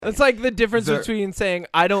It's like the difference between saying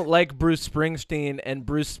I don't like Bruce Springsteen and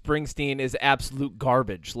Bruce Springsteen is absolute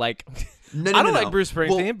garbage. Like, I don't like Bruce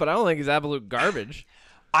Springsteen, but I don't think he's absolute garbage.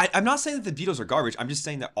 I'm not saying that the Beatles are garbage. I'm just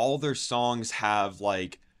saying that all their songs have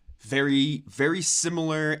like very, very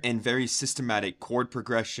similar and very systematic chord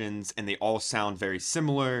progressions, and they all sound very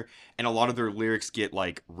similar. And a lot of their lyrics get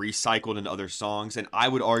like recycled into other songs. And I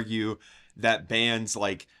would argue that bands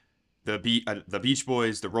like the Beach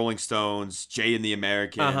Boys, the Rolling Stones, Jay and the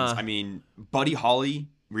Americans. I mean, Buddy Holly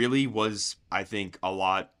really was, I think,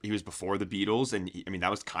 he was before the Beatles, and I mean that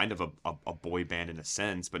was kind of a boy band in a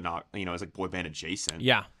sense, but not, it was like boy band adjacent.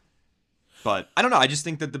 Yeah. But I don't know. I just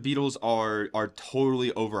think that the Beatles are totally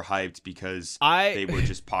overhyped because they were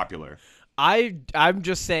just popular. I'm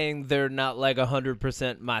just saying they're not like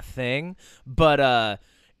 100% my thing, but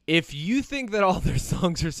if you think that all their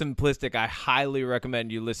songs are simplistic, I highly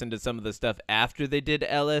recommend you listen to some of the stuff after they did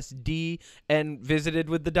LSD and visited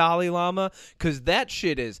with the Dalai Lama, because that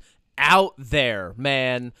shit is out there,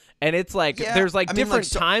 man. And it's like there's like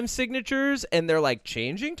different time signatures, and they're like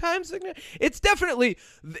changing time signatures. It's definitely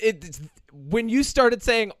when you started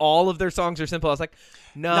saying all of their songs are simple, I was like,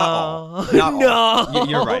 no.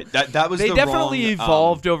 You're right. That was they definitely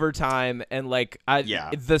evolved over time, and like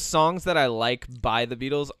the songs that I like by the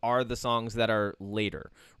Beatles are the songs that are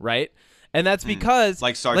later, right? And that's because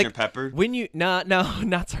like Sgt. Pepper. When you no,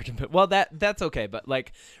 not Sgt. Pepper. Well, that's okay, but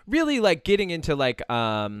like really like getting into like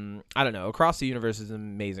I don't know, Across the Universe is an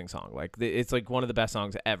amazing song. Like it's like one of the best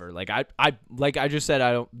songs ever. Like I just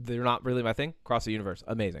said they're not really my thing. Across the Universe,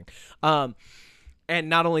 amazing. And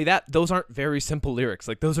not only that, those aren't very simple lyrics.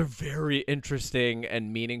 Like those are very interesting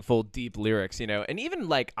and meaningful, deep lyrics, And even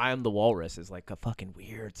like I Am the Walrus is like a fucking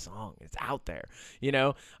weird song. It's out there,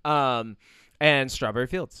 and Strawberry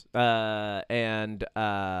Fields, and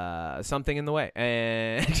Something in the Way,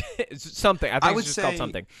 and something. I think it's just called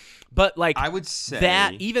Something. But like I would say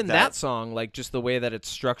that song, like just the way that it's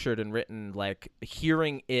structured and written, like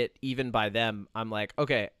hearing it even by them, I'm like,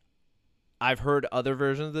 okay, I've heard other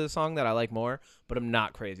versions of this song that I like more, but I'm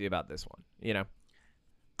not crazy about this one,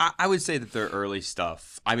 I would say that their early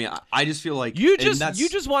stuff. I mean, I just feel like you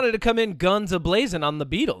just wanted to come in guns a-blazing on the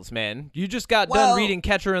Beatles, man. You just got done reading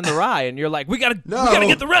Catcher in the Rye, and you're like, we gotta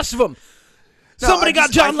get the rest of them. Somebody got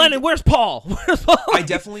John Lennon. Where's Paul? I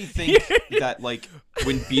definitely think that like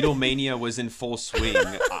when Beatlemania was in full swing,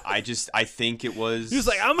 I think it was. He was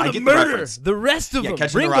like, I'm gonna murder the rest of them.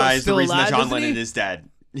 Catcher in the Rye is the reason that John Lennon is dead.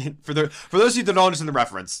 For those of you that don't understand the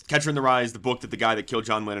reference, Catcher in the Rye is the book that the guy that killed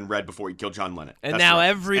John Lennon read before he killed John Lennon. And now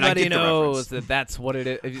everybody knows that that's what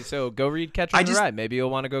it is. So go read Catcher in the Rye. Maybe you'll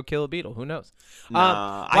want to go kill a Beatle. Who knows?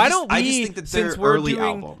 I just think that since we're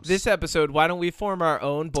doing this episode, why don't we form our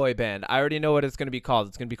own boy band? I already know what it's going to be called.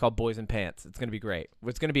 It's going to be called Boys in Pants. It's going to be great.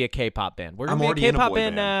 It's going to be a K-pop band. We're going to be a K-pop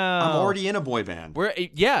band now. I'm already in a boy band. We're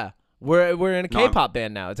in a K-pop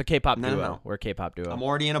band now. It's a K-pop duo. No. We're a K-pop duo. I'm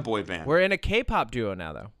already in a boy band. We're in a K-pop duo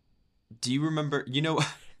now, though. Do you remember?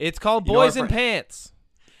 It's called Boys in Pants.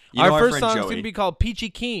 Our first song is going to be called Peachy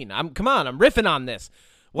Keen. I'm riffing on this.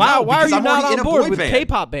 Wow, why are you not on board with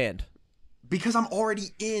K-pop band? Because I'm already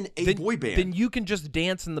in a boy band. Then you can just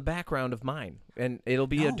dance in the background of mine, and it'll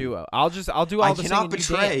be a duo. I'll do all the singing. I cannot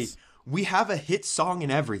betray. We have a hit song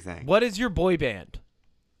and everything. What is your boy band?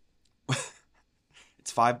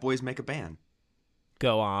 It's 5 boys make a band.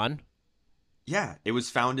 Go on. Yeah, it was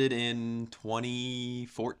founded in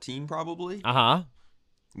 2014, probably.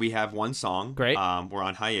 We have one song. Great. We're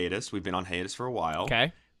on hiatus. We've been on hiatus for a while.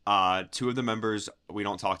 Okay. 2 of the members we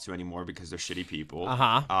don't talk to anymore because they're shitty people.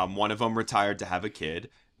 One of them retired to have a kid,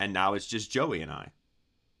 and now it's just Joey and I.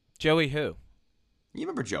 Joey who? You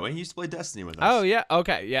remember Joey? He used to play Destiny with us. Oh, yeah.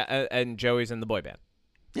 Okay. Yeah, and Joey's in the boy band.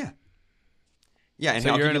 Yeah. Yeah, and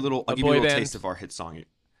so I'll give you a little taste of our hit song.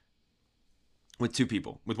 With 2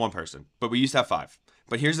 people, with 1 person. But we used to have 5.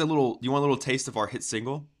 But here's you want a little taste of our hit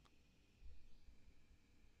single?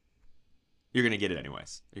 You're going to get it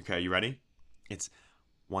anyways. Okay, you ready? It's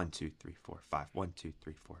 1, 2, 3, 4, 5. 1, 2,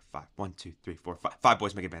 3, 4, 5. 1, 2, 3, 4, 5. 5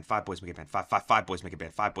 boys make a band. 5 boys make a band. 5 boys make a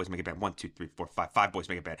band. 5 boys make a band. 1, 2, 3, 4, 5. 5 boys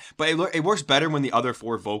make a band. But it works better when the other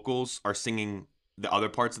 4 vocals are singing the other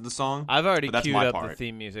parts of the song. I've already queued up the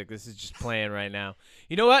theme music. This is just playing right now.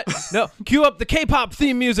 You know what? No, cue up the K-pop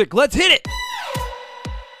theme music. Let's hit it.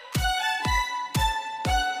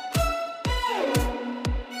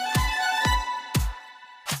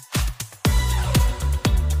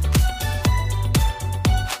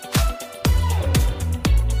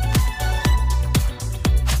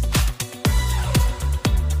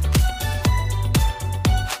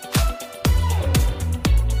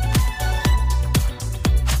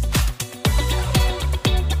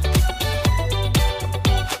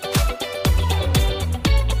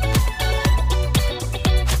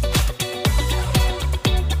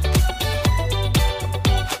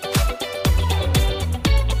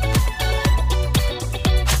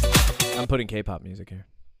 K-pop music here.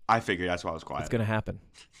 I figured that's why I was quiet. It's gonna happen.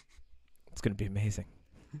 It's gonna be amazing.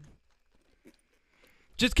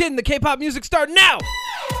 Just kidding. The K-pop music starting now.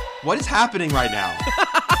 What is happening right now?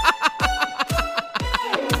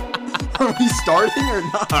 Are we starting or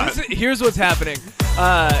not? Here's what's happening.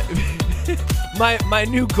 My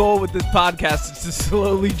new goal with this podcast is to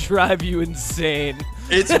slowly drive you insane.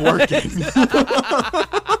 It's working.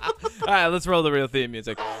 All right, let's roll the real theme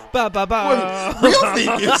music. Ba ba ba. Wait, real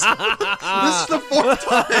theme music? This is the 4th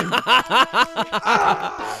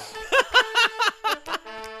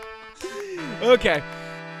time. Okay.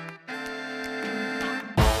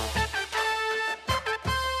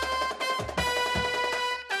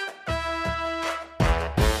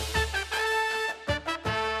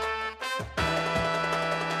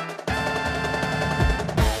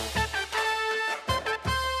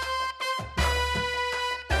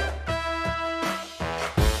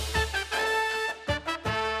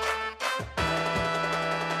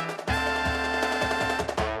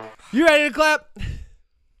 You ready to clap?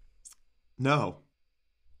 No.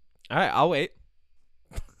 All right, I'll wait.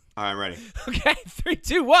 All right, I'm ready. Okay, 3,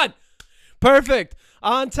 2, 1. Perfect.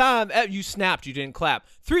 On time. You snapped. You didn't clap.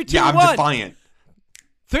 3, 2, 1. Yeah, I'm defiant.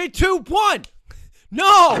 3, 2, 1.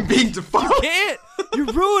 No. I'm being defiant. You can't. You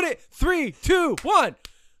ruined it. 3, 2, 1.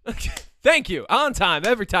 Okay. Thank you. On time.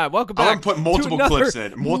 Every time. Welcome back. I'm going to put multiple clips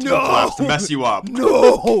in. Multiple clips to mess you up.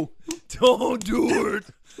 No. Don't do it.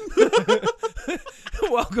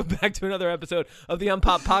 Welcome back to another episode of the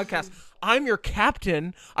Unpop Podcast. I'm your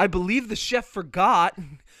captain. I believe the chef forgot.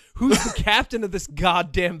 Who's the captain of this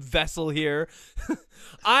goddamn vessel here?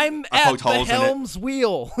 I'm at the helm's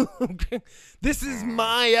wheel. This is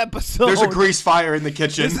my episode. There's a grease fire in the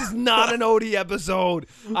kitchen. This is not an Odie episode.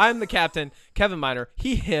 I'm the captain, Kevin Miner.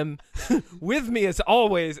 He, him. With me as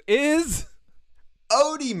always is...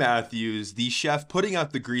 Odie Matthews, the chef, putting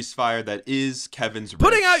out the grease fire that is Kevin's wrist.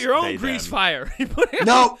 Putting out your own grease fire.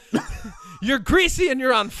 No. You're greasy and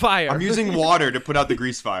you're on fire. I'm using water to put out the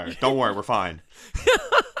grease fire. Don't worry, we're fine.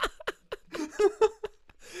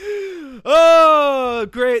 Oh,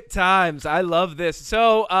 great times. I love this.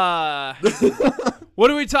 So, what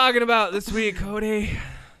are we talking about this week, Cody?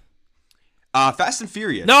 Fast and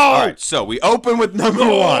Furious. No. All right, so we open with number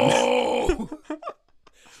 1.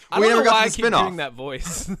 I don't know why I keep doing that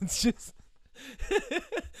voice. It's just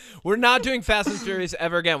we're not doing Fast and Furious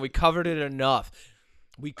ever again. We covered it enough.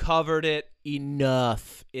 It's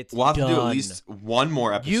we'll have done. to do at least one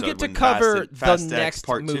more episode. You get to cover Fast the next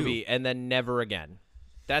Part movie 2. and then never again.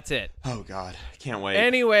 That's it. Oh, God. I can't wait.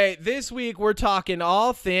 Anyway, this week we're talking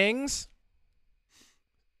all things...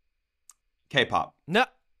 K-pop. No.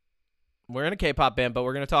 We're in a K-pop band, but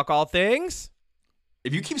we're going to talk all things...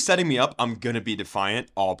 If you keep setting me up, I'm going to be defiant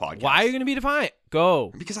all podcast. Why are you going to be defiant?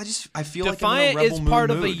 Go. Because I feel Defiant like I'm in a rebel is part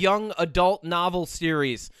mood. of a young adult novel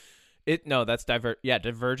series. That's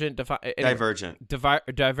Divergent. Divergent.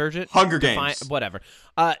 Divergent. Hunger Games. Whatever.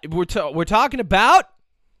 We're talking about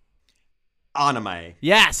anime.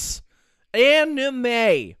 Yes,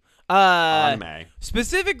 anime. Anime.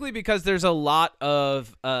 Specifically because there's a lot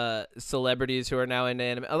of celebrities who are now into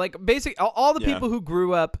anime. Like basically all the people who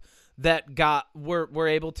grew up that were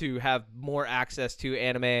able to have more access to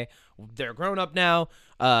anime. They're grown up now.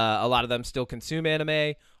 A lot of them still consume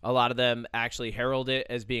anime. A lot of them actually herald it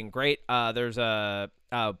as being great. There's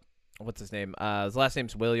what's his name? His last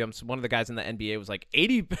name's Williams. One of the guys in the NBA was like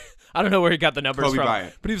 80. I don't know where he got the numbers Kobe from.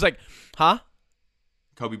 Bryant. But he was like, huh?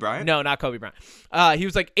 Kobe Bryant? No, not Kobe Bryant. He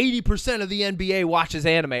was like 80% of the NBA watches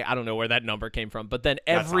anime. I don't know where that number came from. But then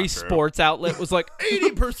every sports outlet was like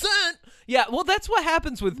 80%. Yeah, well, that's what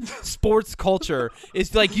happens with sports culture.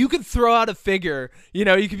 It's like you could throw out a figure. You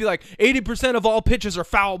know, you could be like 80% of all pitches are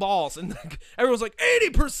foul balls, and like, everyone's like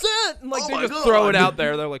 80%, and like they just throw it out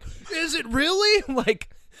there. They're like, is it really? Like,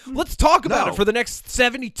 let's talk about it for the next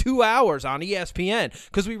 72 hours on ESPN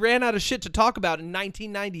because we ran out of shit to talk about in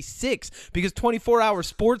 1996 because 24-hour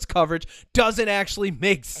sports coverage doesn't actually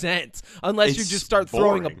make sense unless you just start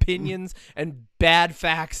throwing opinions and bad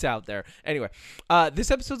facts out there. Anyway, this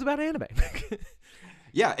episode's about anime.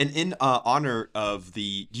 Yeah, and in honor of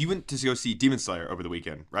you went to go see Demon Slayer over the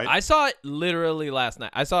weekend, right? I saw it literally last night.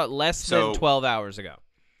 I saw it less than 12 hours ago.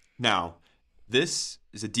 Now, this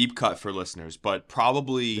is a deep cut for listeners, but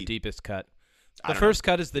probably the deepest cut. The first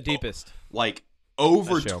cut is the deepest. Like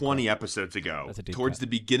over 20 episodes ago, towards cut. the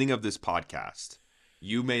beginning of this podcast,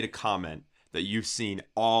 you made a comment that you've seen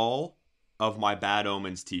all of my Bad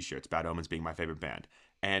Omens t-shirts, Bad Omens being my favorite band.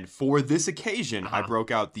 And for this occasion, I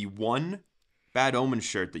broke out the one Bad Omens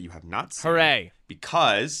shirt that you have not seen. Hooray.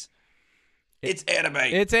 Because It's anime.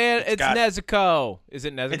 It's Nezuko. Is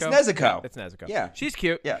it Nezuko? It's Nezuko. Yeah, it's Nezuko. Yeah. She's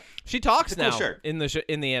cute. Yeah. She talks It's a cool now shirt. in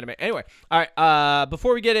the anime. Anyway, all right.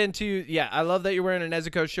 Before we get into I love that you're wearing a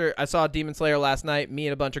Nezuko shirt. I saw Demon Slayer last night. Me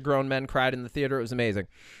and a bunch of grown men cried in the theater. It was amazing.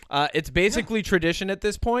 It's basically tradition at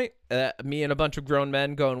this point. Me and a bunch of grown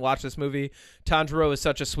men go and watch this movie. Tanjiro is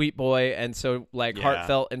such a sweet boy and so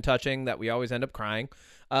heartfelt and touching that we always end up crying.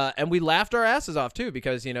 And we laughed our asses off, too,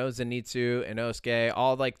 because, Zenitsu and Inosuke,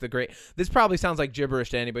 all, the great... This probably sounds like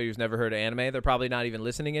gibberish to anybody who's never heard of anime. They're probably not even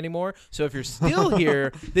listening anymore. So if you're still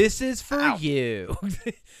here, this is for you.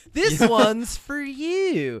 This one's for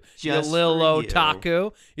you. You little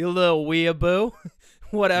otaku. You little weeaboo.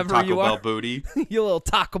 Whatever you are. Taco Bell booty. You little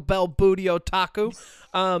Taco Bell booty otaku.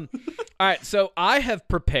 All right, so I have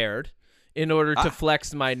prepared... in order to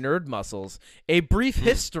flex my nerd muscles, a brief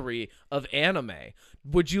history of anime.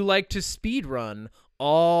 Would you like to speed run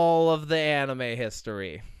all of the anime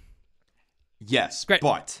history? Yes, Great.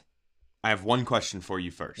 But I have one question for you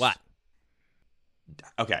first. What?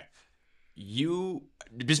 Okay.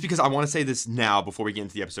 Just because I want to say this now before we get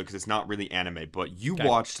into the episode, because it's not really anime, but you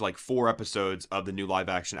watched 4 episodes of the new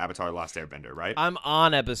live-action Avatar: The Last Airbender, right? I'm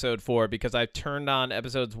on episode 4 because I turned on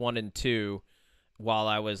episodes 1 and 2 while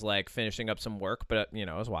I was finishing up some work, but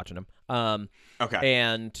I was watching them. Okay.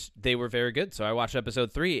 And they were very good. So I watched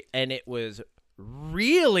episode 3 and it was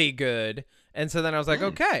really good. And so then I was like,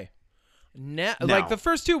 okay. Now, the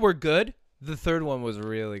first 2 were good. The third one was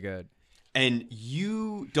really good. And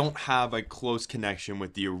you don't have a close connection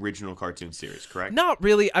with the original cartoon series, correct? Not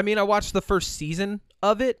really. I mean, I watched the first season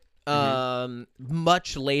of it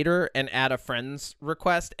much later and at a friend's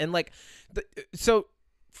request. And so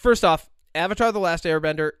first off, Avatar: The Last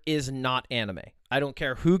Airbender is not anime. I don't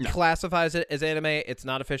care who classifies it as anime. It's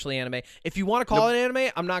not officially anime. If you want to call it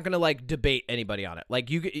anime, I'm not gonna debate anybody on it.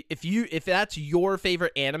 If that's your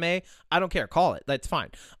favorite anime, I don't care. Call it. That's fine.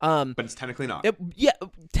 But it's technically not.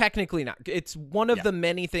 Technically not. It's one of the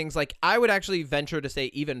many things. I would actually venture to say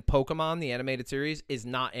even Pokemon, the animated series, is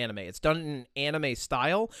not anime. It's done in an anime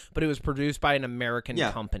style, but it was produced by an American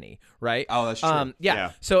company, right? Oh, that's true.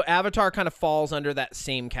 Yeah. So Avatar kind of falls under that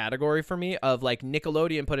same category for me of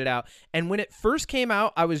Nickelodeon put it out, and when it first came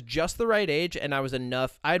out, I was just the right age, and I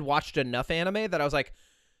had watched enough anime that I was like,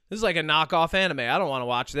 this is like a knockoff anime. I don't want to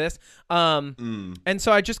watch this. And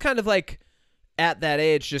so I just kind of at that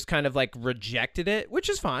age, just kind of rejected it, which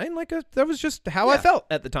is fine. That was just how I felt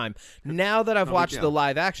at the time. Now that I've watched the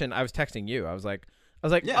live action, I was texting you. I was like,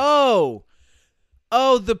 oh,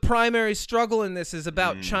 the primary struggle in this is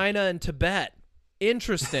about China and Tibet.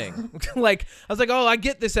 Interesting. I was like, oh, I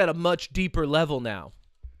get this at a much deeper level now.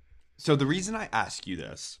 So the reason I ask you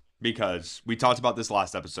this, because we talked about this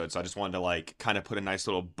last episode, so I just wanted to kind of put a nice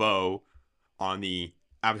little bow on the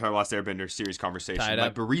Avatar: The Last Airbender series conversation. My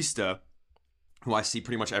barista, who I see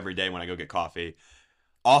pretty much every day when I go get coffee,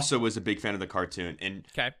 also was a big fan of the cartoon. And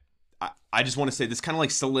I just want to say this kind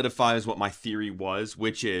of solidifies what my theory was,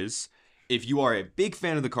 which is if you are a big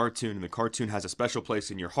fan of the cartoon and the cartoon has a special place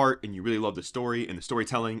in your heart and you really love the story and the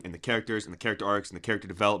storytelling and the characters and the character arcs and the character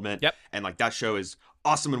development, and that show is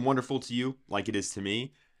awesome and wonderful to you, like it is to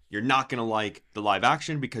me, you're not going to like the live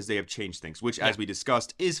action because they have changed things, which, as we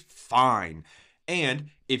discussed, is fine. And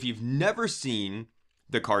if you've never seen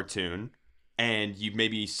the cartoon and you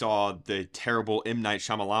maybe saw the terrible M. Night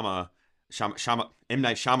Shyamalan,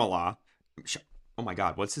 oh my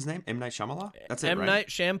God, what's his name? M. Night Shyamalan? That's it, right? M. Night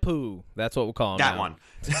Shampoo. That's what we'll call him that now.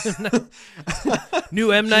 One.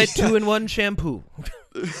 New M. Night 2-in-1 shampoo.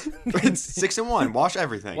 It's 6-in-1. Wash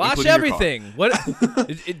everything. Wash everything. What?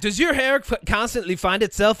 Does your hair constantly find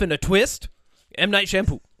itself in a twist? M. Night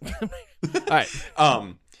Shampoo. All right.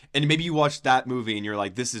 And maybe you watch that movie and you're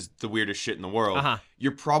like, this is the weirdest shit in the world.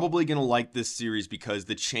 You're probably going to like this series because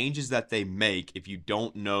the changes that they make, if you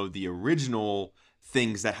don't know the original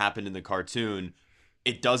things that happened in the cartoon,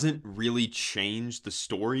 it doesn't really change the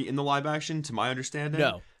story in the live action, to my understanding.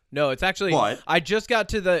 No, it's actually, I just got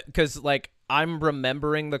to because I'm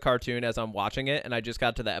remembering the cartoon as I'm watching it, and I just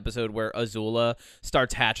got to the episode where Azula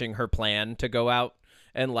starts hatching her plan to go out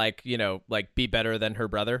and be better than her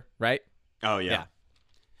brother, right? Oh, yeah.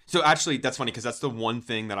 So actually, that's funny because that's the one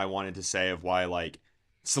thing that I wanted to say of why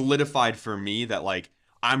solidified for me that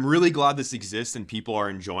I'm really glad this exists and people are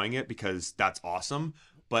enjoying it because that's awesome.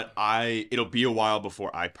 But it'll be a while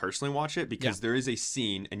before I personally watch it because there is a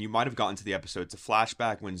scene, and you might have gotten to the episode. It's a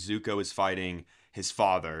flashback when Zuko is fighting his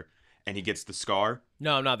father and he gets the scar.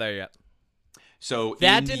 No, I'm not there yet. So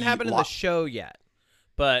that didn't happen in the show yet,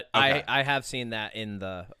 but I have seen that in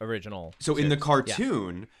the original. So in the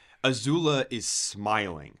cartoon, Azula is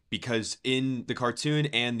smiling because in the cartoon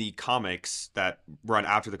and the comics that run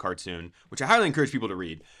after the cartoon, which I highly encourage people to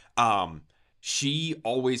read, she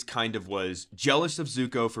always kind of was jealous of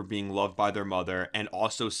Zuko for being loved by their mother and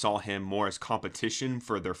also saw him more as competition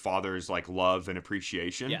for their father's like love and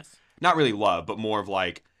appreciation. Yes. Not really love, but more of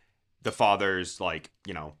like the father's like,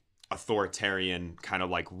 authoritarian kind of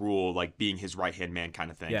like rule, like being his right-hand man kind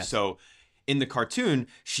of thing. Yes. So in the cartoon,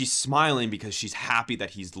 she's smiling because she's happy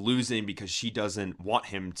that he's losing because she doesn't want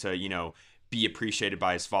him to, be appreciated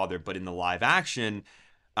by his father. But in the live action,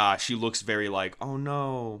 she looks very like, oh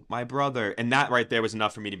no, my brother. And that right there was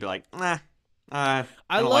enough for me to be like, nah. I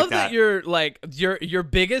love like that you're like your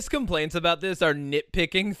biggest complaints about this are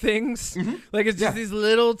nitpicking things. Mm-hmm. Like it's just these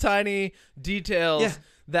little tiny details Yeah.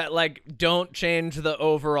 that like don't change the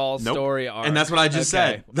overall story arc. And that's what I just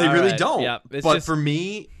said. They All really right. don't. Yeah. It's but just, for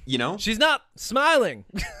me, she's not smiling.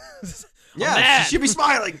 yeah, she should be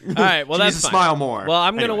smiling. All right, well she that's needs to fine. smile more. Well,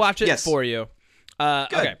 I'm gonna Anyways, watch it yes. for you.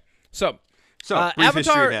 Okay, so brief history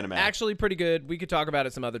Avatar of anime. actually pretty good. We could talk about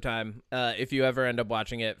it some other time. If you ever end up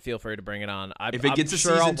watching it, feel free to bring it on. If it gets I'm a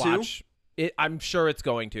sure season I'll 2? watch it. I'm sure it's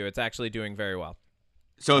going to. It's actually doing very well.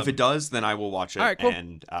 So if it does, then I will watch it all right, cool.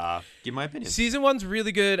 and give my opinion. Season 1's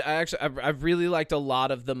really good. I've really liked a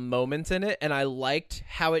lot of the moments in it, and I liked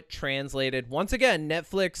how it translated. Once again,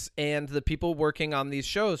 Netflix and the people working on these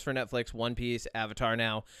shows for Netflix, One Piece, Avatar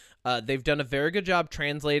now, they've done a very good job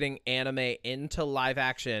translating anime into live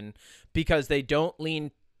action because they don't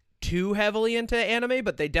lean too heavily into anime,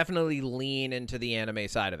 but they definitely lean into the anime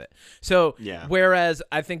side of it. So whereas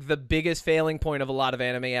I think the biggest failing point of a lot of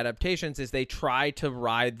anime adaptations is they try to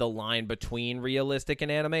ride the line between realistic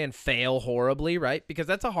and anime and fail horribly, right? Because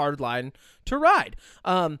that's a hard line to ride.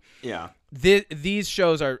 These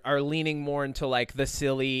shows are leaning more into like the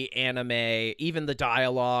silly anime, even the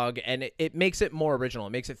dialogue, and it makes it more original.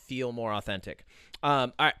 It makes it feel more authentic.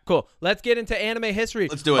 All right, cool. Let's get into anime history.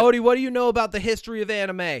 Let's do it. Odie, what do you know about the history of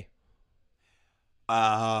anime?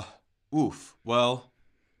 Well,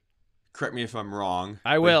 correct me if I'm wrong.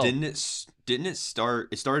 I will. Didn't it start?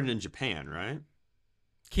 It started in Japan, right?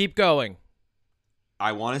 Keep going.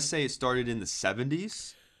 I want to say it started in the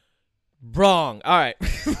 70s. Wrong. All right.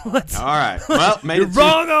 All right. Well, made You're it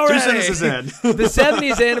wrong already. 2 sentences in. The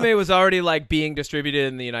 70s anime was already like being distributed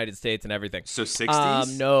in the United States and everything. So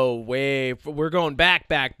 60s? No way. We're going back,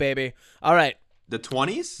 baby. All right. The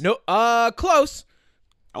 20s? No. Close.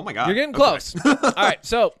 Oh my god. You're getting close. All right.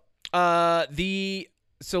 So,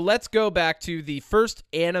 so let's go back to the first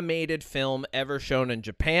animated film ever shown in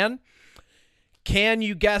Japan. Can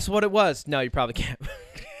you guess what it was? No, you probably can't.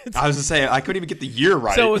 I was going to say, I couldn't even get the year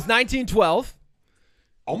right. So it was 1912.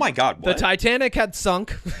 Oh my god, what? The Titanic had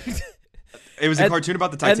sunk. It was a cartoon about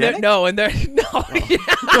the Titanic? No.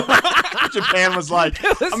 Japan was like,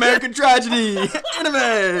 American tragedy,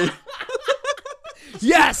 anime.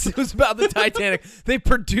 Yes, it was about the Titanic. They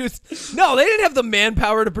produced... No, they didn't have the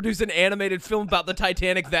manpower to produce an animated film about the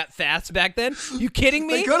Titanic that fast back then. You kidding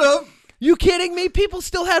me? They could have. You kidding me? People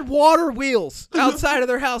still had water wheels outside of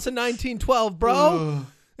their house in 1912, bro.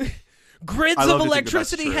 Grids of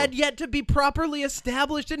electricity had yet to be properly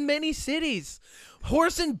established in many cities.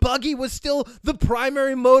 Horse and buggy was still the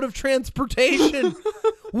primary mode of transportation.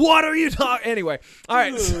 What are you talking... Anyway, all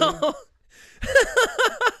right, so...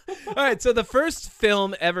 All right, so the first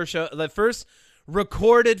film ever shown, the first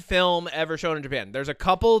recorded film ever shown in Japan. There's a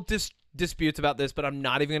couple disputes about this, but I'm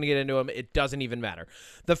not even going to get into them. It doesn't even matter.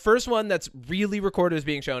 The first one that's really recorded as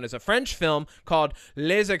being shown is a French film called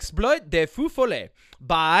Les Exploits des Fous Follets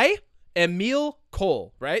by Émile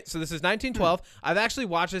Cole, right? So this is 1912. I've actually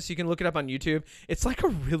watched this. You can look it up on YouTube. It's like a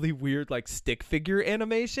really weird like stick figure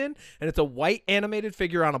animation, and it's a white animated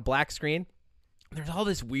figure on a black screen. There's all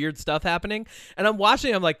this weird stuff happening, and I'm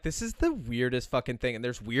watching. I'm like, this is the weirdest fucking thing. And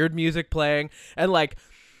there's weird music playing, and like,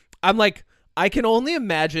 I'm like, I can only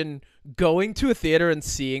imagine going to a theater and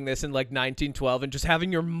seeing this in like 1912 and just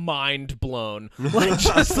having your mind blown, like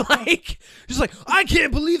just like I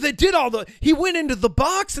can't believe they did all the. He went into the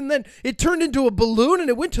box and then it turned into a balloon and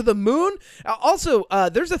it went to the moon. Also,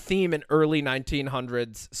 there's a theme in early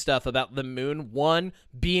 1900s stuff about the moon. One,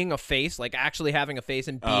 being a face, like actually having a face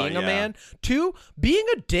and being a man. Two, being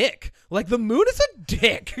a dick. Like the moon is a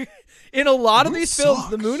dick. In a lot of these films,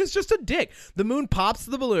 the moon is just a dick. The moon pops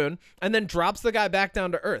the balloon and then drops the guy back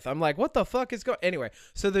down to Earth. I'm like, what the fuck is going? Anyway,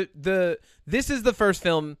 so this is the first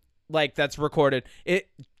film like that's recorded. It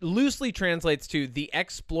loosely translates to The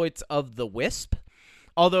Exploits of the Wisp.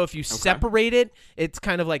 Although if you separate it, it's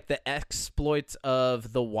kind of like The Exploits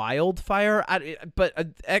of the Wildfire.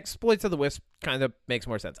 But Exploits of the Wisp kind of makes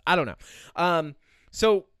more sense. I don't know.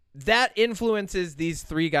 So that influences these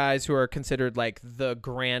three guys who are considered like the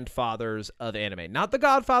grandfathers of anime. Not the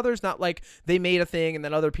godfathers, not like they made a thing and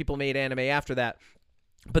then other people made anime after that.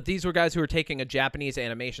 But these were guys who were taking a Japanese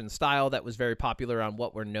animation style that was very popular on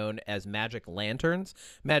what were known as magic lanterns.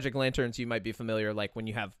 Magic lanterns, you might be familiar, like when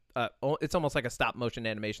you have, it's almost like a stop motion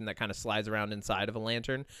animation that kind of slides around inside of a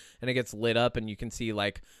lantern and it gets lit up and you can see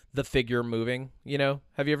like the figure moving, you know?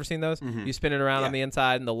 Have you ever seen those? Mm-hmm. You spin it around on the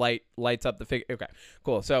inside and the light lights up the figure. Okay,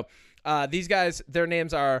 cool. So these guys, their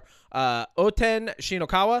names are Oten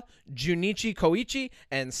Shinokawa, Junichi Koichi,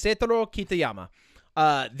 and Setaro Kitayama.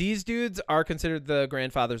 These dudes are considered the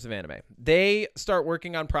grandfathers of anime. They start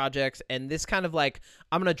working on projects, and this kind of like,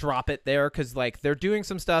 I'm going to drop it there because like they're doing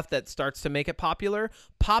some stuff that starts to make it popular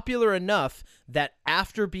enough that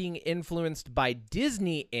after being influenced by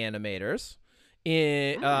Disney animators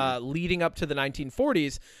in leading up to the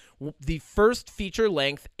 1940s, the first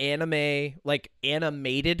feature-length anime, like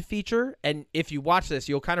animated feature, and if you watch this,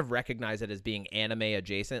 you'll kind of recognize it as being anime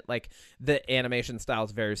adjacent. Like the animation style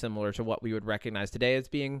is very similar to what we would recognize today as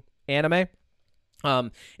being anime.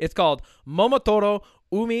 It's called Momotaro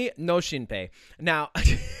Umi no Shinpei. Now,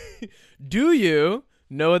 do you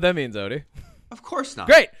know what that means, Odie? Of course not.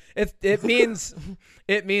 Great.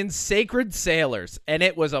 It means sacred sailors, and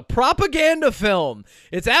it was a propaganda film.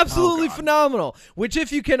 It's absolutely phenomenal, which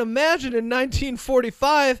if you can imagine in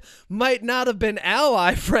 1945 might not have been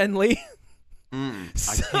ally friendly. I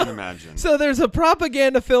can't imagine. So there's a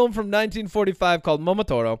propaganda film from 1945 called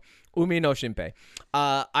Momotaro Umi no Shinpei.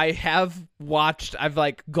 I've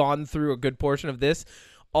like gone through a good portion of this.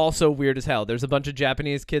 Also weird as hell. There's a bunch of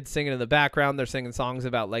Japanese kids singing in the background. They're singing songs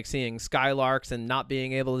about like seeing skylarks and not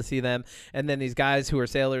being able to see them. And then these guys who are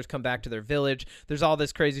sailors come back to their village. There's all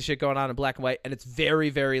this crazy shit going on in black and white. And it's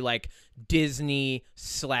very, very like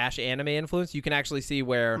Disney/anime influence. You can actually see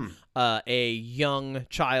where a young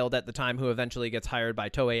child at the time who eventually gets hired by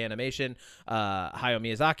Toei Animation, Hayao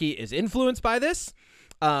Miyazaki, is influenced by this.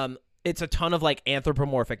 It's a ton of like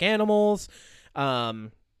anthropomorphic animals.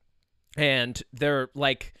 And they're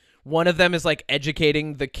like, one of them is like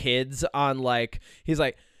educating the kids on like, he's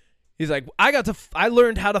like, I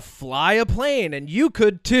learned how to fly a plane and you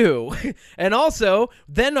could too. And also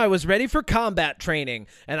then I was ready for combat training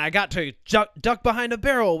and I got to duck behind a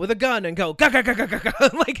barrel with a gun and go, like,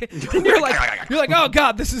 and you're like, oh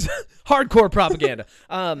God, this is hardcore propaganda.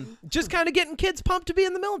 Just kind of getting kids pumped to be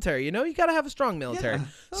in the military. You know, you got to have a strong military. Yeah.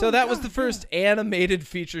 So that was the first animated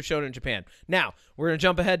feature shown in Japan. Now we're going to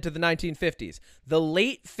jump ahead to the 1950s, the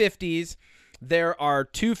late 50s. There are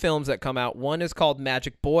two films that come out. One is called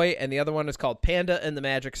Magic Boy, and the other one is called Panda and the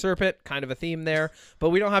Magic Serpent. Kind of a theme there,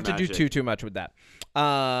 but we don't have to do too much with that.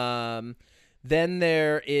 Then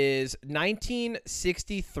there is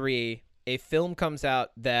 1963. A film comes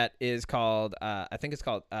out that is called, I think it's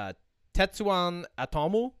called Tetsuan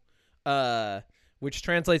Atomu, which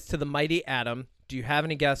translates to The Mighty Atom. Do you have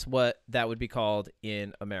any guess what that would be called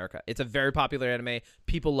in America? It's a very popular anime.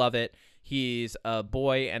 People love it. He's a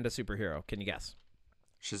boy and a superhero. Can you guess?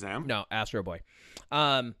 Shazam? No, Astro Boy.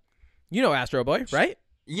 You know Astro Boy, right?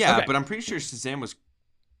 Yeah, okay. But I'm pretty sure Shazam was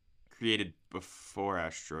created before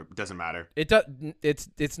Astro. It doesn't matter.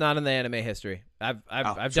 It's not in the anime history.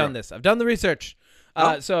 I've done this. I've done the research.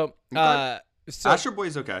 So Astro Boy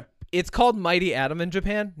is okay. It's called Mighty Atom in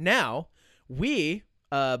Japan. Now, we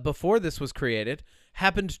before this was created,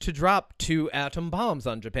 happened to drop 2 atom bombs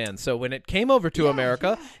on Japan. So when it came over to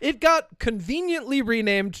America, it got conveniently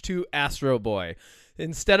renamed to Astro Boy.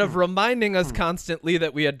 Instead of reminding us constantly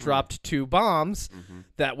that we had dropped 2 bombs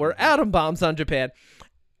that were atom bombs on Japan.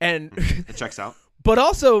 And it checks out. But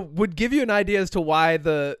also would give you an idea as to why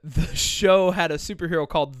the show had a superhero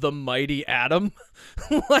called the Mighty Atom.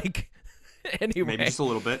 Like, anyway. Maybe just a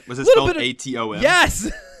little bit. Was it spelled ATOM?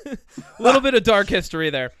 Yes. A little bit of dark history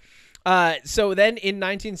there. So then in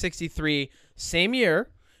 1963, same year,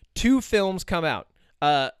 2 films come out.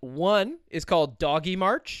 One is called Doggy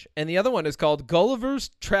March, and the other one is called Gulliver's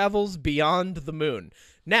Travels Beyond the Moon.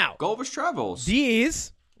 Now, Gulliver's Travels.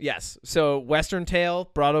 These, yes. So Western tale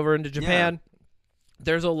brought over into Japan. Yeah.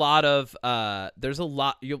 There's a lot.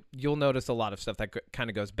 You'll notice a lot of stuff that kind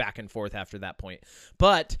of goes back and forth after that point.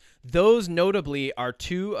 But those notably are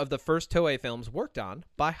 2 of the first Toei films worked on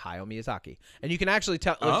by Hayao Miyazaki, and you can actually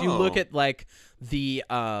tell if you look at like the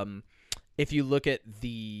if you look at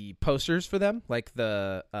the posters for them, like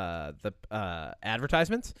the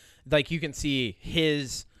advertisements, like you can see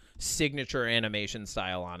his signature animation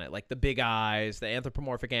style on it, like the big eyes, the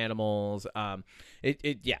anthropomorphic animals.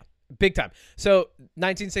 Yeah. Big time. So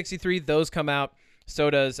 1963, those come out. So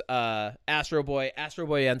does Astro Boy. Astro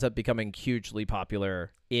Boy ends up becoming hugely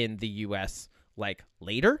popular in the U.S. like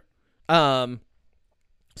later.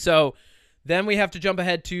 So then we have to jump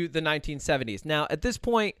ahead to the 1970s. Now, at this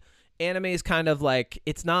point, anime is kind of like,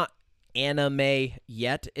 it's not anime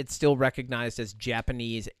yet. It's still recognized as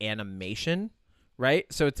Japanese animation,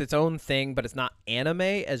 right? So it's its own thing, but it's not anime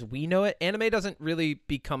as we know it. Anime doesn't really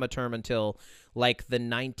become a term until like the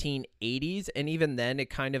 1980s, and even then it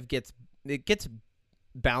kind of gets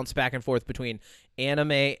bounced back and forth between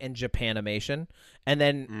anime and Japanimation. And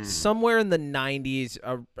then somewhere in the 90s,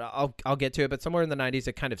 I'll get to it, but somewhere in the 90s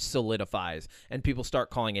it kind of solidifies and people start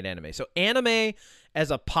calling it anime. So anime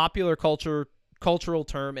as a popular cultural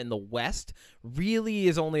term in the West really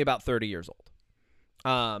is only about 30 years old.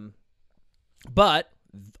 But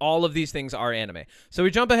all of these things are anime. So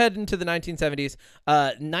we jump ahead into the 1970s.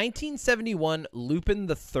 1971, Lupin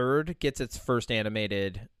the Third gets its first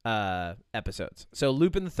animated episodes. So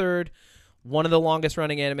Lupin the Third, one of the longest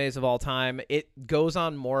running animes of all time. It goes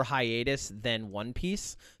on more hiatus than One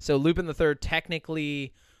Piece. So Lupin the Third,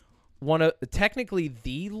 technically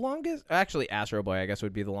the longest. Actually, Astro Boy, I guess,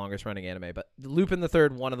 would be the longest running anime. But Lupin the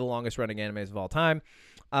Third, one of the longest running animes of all time.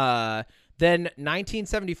 Then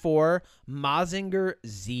 1974, Mazinger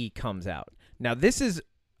Z comes out. Now, this is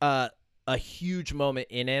a huge moment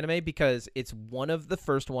in anime because it's one of the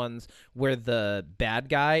first ones where the bad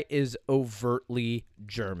guy is overtly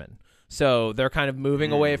German. So they're kind of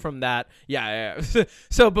moving away from that. Yeah.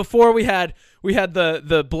 So before we had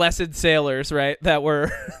the blessed sailors, right, that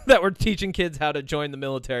were teaching kids how to join the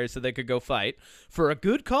military so they could go fight for a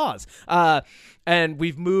good cause. And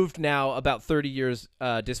we've moved now about 30 years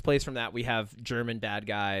displaced from that. We have German bad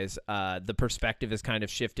guys. The perspective is kind of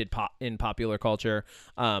shifted in popular culture.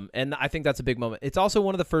 And I think that's a big moment. It's also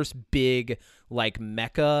one of the first big like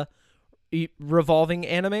mecha revolving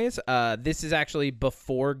animes. This is actually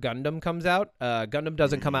before Gundam comes out. Gundam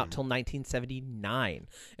doesn't come out till 1979,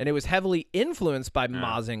 and it was heavily influenced by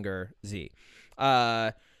Mazinger Z.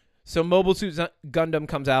 So Mobile Suit Gundam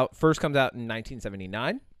comes out in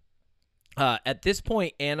 1979. At this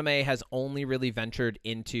point, anime has only really ventured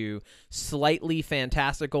into slightly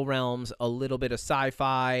fantastical realms, a little bit of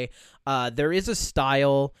sci-fi. There is a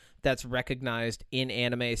style that's recognized in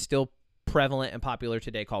anime, still prevalent and popular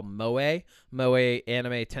today, called moe. Moe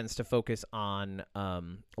anime tends to focus on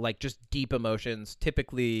like just deep emotions,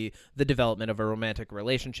 typically the development of a romantic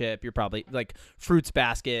relationship. You're probably like Fruits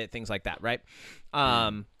Basket, things like that, right?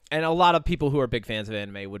 And a lot of people who are big fans of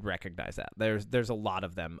anime would recognize that. There's a lot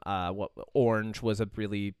of them. Orange was a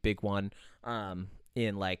really big one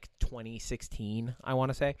in like 2016, I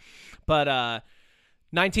want to say. But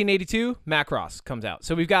 1982, Macross comes out.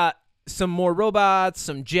 So we've got some more robots,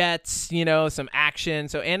 some jets, some action.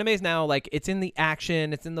 So anime is now like, it's in the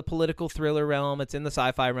action, it's in the political thriller realm, it's in the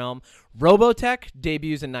sci-fi realm. Robotech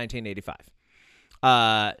debuts in 1985.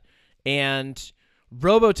 And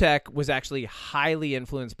Robotech was actually highly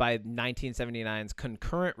influenced by 1979's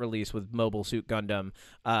concurrent release with Mobile Suit Gundam,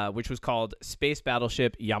 which was called Space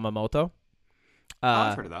Battleship Yamamoto.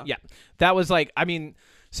 I've heard of that. Yeah. That was like,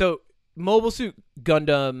 so Mobile Suit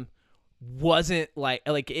Gundam wasn't like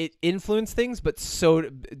it influenced things, but so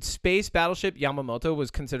Space Battleship Yamamoto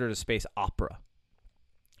was considered a space opera.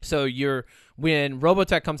 So when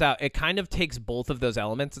Robotech comes out, it kind of takes both of those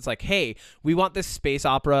elements. It's like, hey, we want this space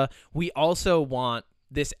opera. We also want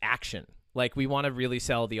this action. Like, we want to really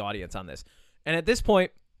sell the audience on this. And at this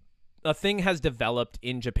point, a thing has developed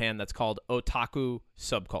in Japan that's called otaku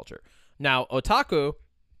subculture. Now, otaku,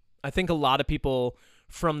 I think a lot of people,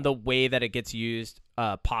 from the way that it gets used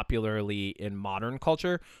popularly in modern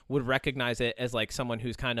culture, would recognize it as like someone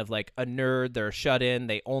who's kind of like a nerd. They're shut in.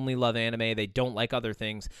 They only love anime. They don't like other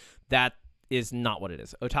things. That is not what it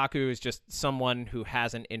is. Otaku is just someone who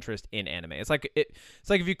has an interest in anime. It's like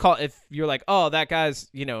if you're like, oh, that guy's,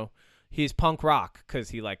 he's punk rock because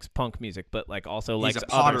he likes punk music, but like also likes he's a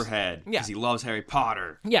Potterhead because he loves Harry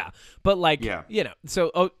Potter. Yeah, but like,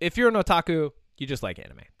 so if you're an otaku, you just like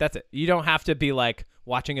anime. That's it. You don't have to be like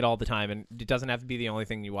watching it all the time, and it doesn't have to be the only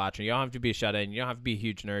thing you watch. And you don't have to be a shut-in. You don't have to be a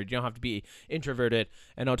huge nerd. You don't have to be introverted.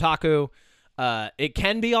 And otaku, it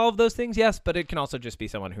can be all of those things, yes, but it can also just be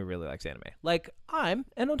someone who really likes anime. Like, I'm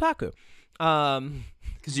an otaku.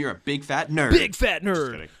 Because you're a big fat nerd. Big fat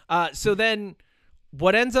nerd. So then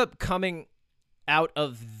what ends up coming out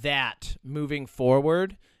of that moving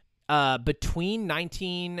forward, between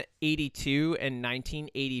 1982 and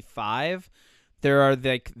 1985, there are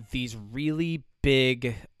like these really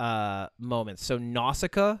big moments. So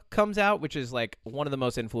Nausicaa comes out, which is like one of the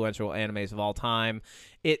most influential animes of all time.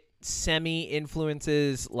 It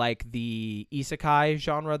semi-influences like the isekai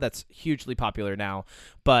genre that's hugely popular now.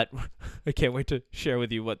 But I can't wait to share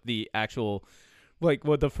with you what the actual, like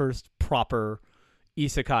what the first proper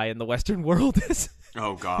isekai in the Western world is.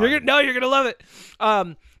 Oh God. You're gonna love it.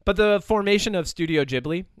 But the formation of Studio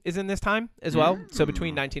Ghibli is in this time as well. So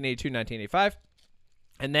between 1982 and 1985.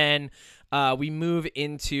 And then we move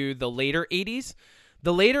into the later 80s.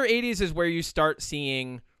 The later 80s is where you start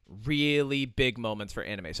seeing really big moments for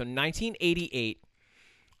anime. So 1988,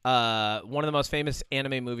 one of the most famous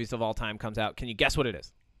anime movies of all time comes out. Can you guess what it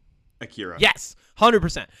is? Akira. Yes,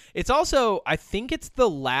 100%. It's also, I think it's the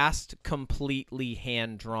last completely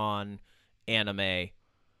hand-drawn anime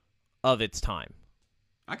of its time.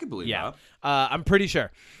 I can believe Yeah. that. I'm pretty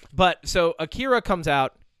sure. But so Akira comes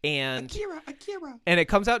out and Akira. and it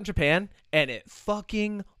comes out in Japan and it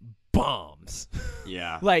fucking bombs.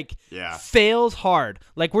 Yeah. Like Yeah. fails hard.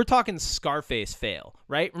 Like we're talking Scarface fail,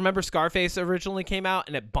 right? Remember Scarface originally came out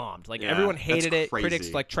and it bombed. Like Yeah, everyone that's hated it. crazy.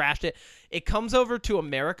 Critics like trashed it. It comes over to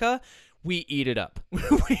America, we eat it up.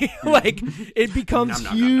 Like it becomes Nom,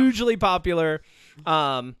 nom, nom, nom. hugely popular.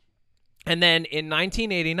 And then in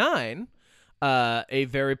 1989, a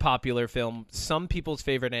very popular film, some people's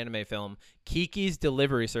favorite anime film, Kiki's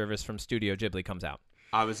Delivery Service from Studio Ghibli comes out.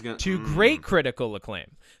 I was gonna To great critical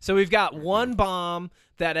acclaim. So we've got one bomb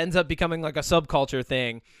that ends up becoming like a subculture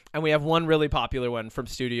thing, and we have one really popular one from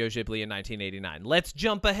Studio Ghibli in 1989. Let's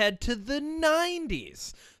jump ahead to the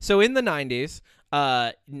 90s. So in the 90s,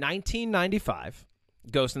 1995,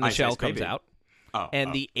 Ghost in the Ice Shell Ice comes Baby. out, Oh,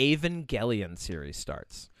 and the Evangelion series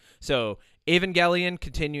starts. So Evangelion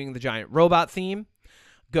continuing the giant robot theme.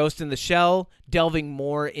 Ghost in the Shell, delving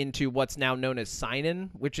more into what's now known as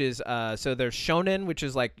seinen, which is so there's shonen, which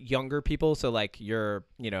is like younger people, so like your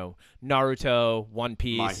Naruto, One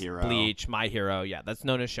Piece, My Hero. Bleach, My Hero, yeah, that's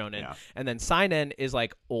known as shonen. Yeah. And then seinen is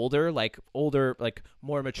like older, like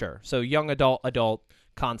more mature, so young adult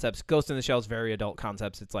concepts. Ghost in the Shell is very adult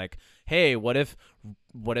concepts. It's like, hey, what if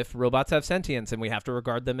robots have sentience and we have to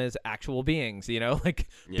regard them as actual beings? Like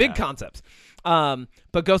big concepts.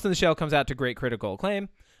 But Ghost in the Shell comes out to great critical acclaim.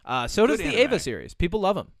 So does the anime. Eva series. People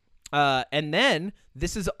love them. And then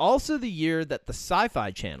this is also the year that the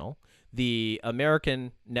Sci-Fi Channel, the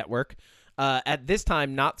American network, at this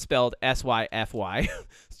time not spelled SYFY,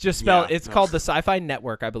 it's just spelled. Yeah. It's called the Sci-Fi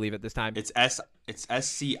Network, I believe, at this time. It's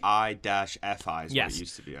SCI-FI is Yes. what it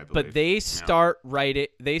used to be, I believe. But they start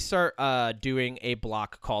doing a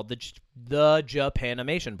block called the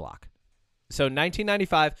Japanimation block. So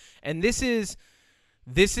 1995, and this is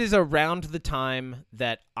around the time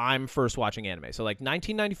that I'm first watching anime. So like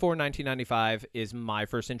 1994, 1995 is my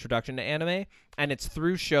first introduction to anime, and it's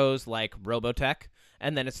through shows like Robotech,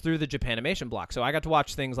 and then it's through the Japanimation block. So I got to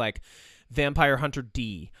watch things like Vampire Hunter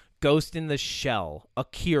D, Ghost in the Shell,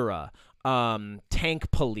 Akira,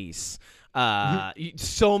 Tank Police,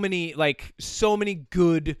 so many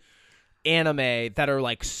good anime that are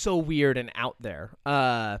like so weird and out there.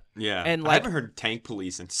 Yeah. And I haven't heard Tank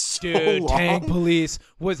Police in so Dude, long. Tank Police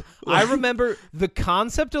was. I remember the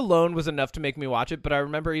concept alone was enough to make me watch it, but I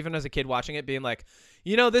remember even as a kid watching it being like,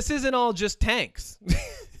 this isn't all just tanks.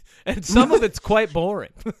 And some of it's quite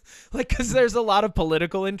boring. Like, because there's a lot of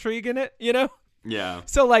political intrigue in it, Yeah.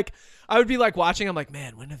 So, like, I would be, like, watching. I'm like,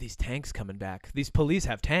 man, when are these tanks coming back? These police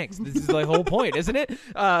have tanks. This is the whole point, isn't it?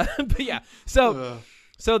 But, yeah. So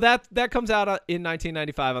that comes out in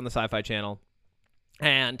 1995 on the Sci-Fi Channel.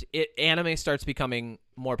 And anime starts becoming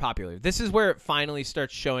more popular. This is where it finally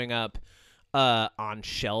starts showing up on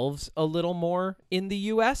shelves a little more in the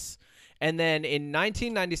U.S. And then in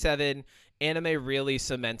 1997, anime really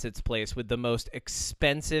cements its place with the most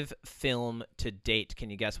expensive film to date. Can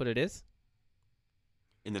you guess what it is?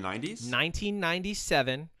 In the 90s?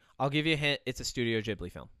 1997. I'll give you a hint. It's a Studio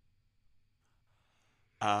Ghibli film.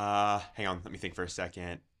 Hang on. Let me think for a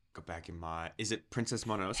second. Go back in my... Is it Princess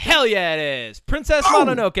Mononoke? Hell yeah, it is. Princess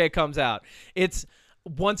Mononoke comes out. It's,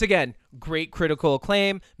 once again, great critical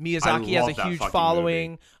acclaim. Miyazaki has a that huge fucking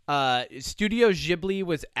following. Studio Ghibli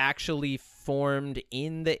was actually formed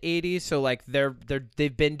in the 80s, so like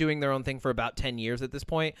they've been doing their own thing for about 10 years at this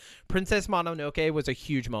point. Princess Mononoke was a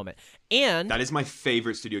huge moment. And that is my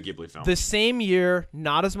favorite Studio Ghibli film. the same year,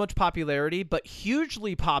 not as much popularity, but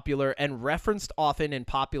hugely popular and referenced often in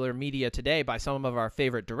popular media today by some of our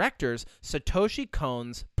favorite directors, Satoshi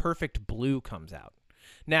Kon's Perfect Blue comes out.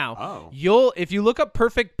 Now, if you look up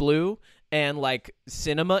Perfect Blue and like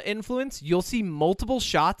cinema influence, you'll see multiple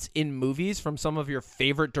shots in movies from some of your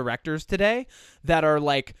favorite directors today that are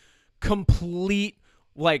like complete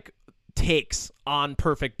like takes on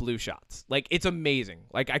Perfect Blue shots. Like, it's amazing.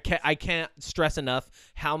 Like, I can't stress enough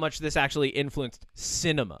how much this actually influenced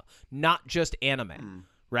cinema, not just anime.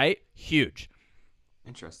 Right? Huge.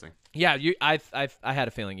 Interesting. Yeah, I had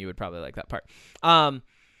a feeling you would probably like that part.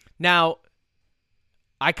 Now,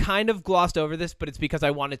 I kind of glossed over this, but it's because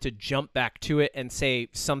I wanted to jump back to it and say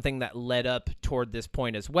something that led up toward this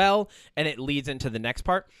point as well, and it leads into the next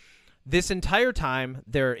part. This entire time,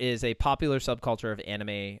 there is a popular subculture of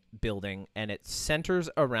anime building, and it centers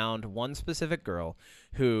around one specific girl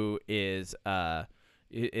who is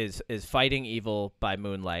fighting evil by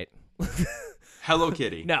moonlight. Hello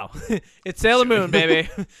Kitty. No, it's Sailor Moon, baby.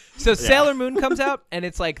 So Sailor Moon comes out, and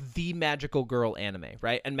it's like the magical girl anime,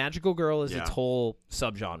 right? And magical girl is its whole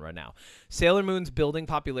subgenre now. Sailor Moon's building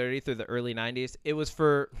popularity through the early 90s. It was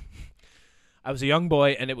for... I was a young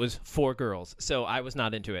boy, and it was for girls, so I was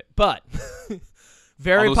not into it. But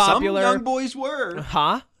very Although popular. Some young boys were.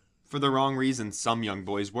 Huh? For the wrong reasons, some young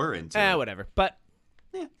boys were into it. Whatever. But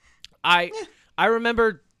I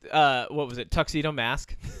remember, what was it, Tuxedo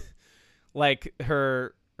Mask? Like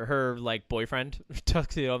her like boyfriend,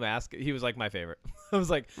 Tuxedo Mask, he was like my favorite. I was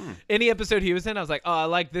like, any episode he was in, I was like, oh, I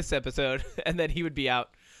like this episode. And then he would be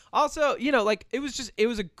out. Also, like it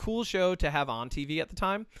was a cool show to have on TV at the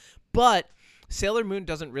time. But Sailor Moon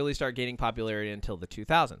doesn't really start gaining popularity until the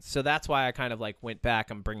 2000s. So that's why I kind of like went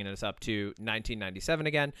back. I'm bringing us up to 1997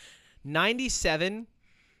 again. 97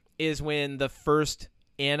 is when the first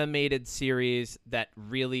animated series that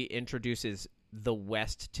really introduces the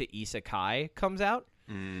West to isekai comes out.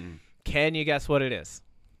 Can you guess what it is?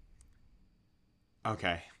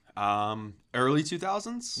 Okay. Early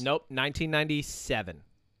 2000s? Nope, 1997.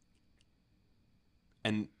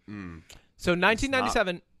 And so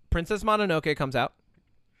 1997, Princess Mononoke comes out.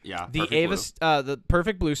 Yeah. The Ava, the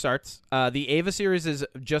Perfect Blue starts. The Ava series is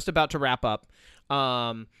just about to wrap up.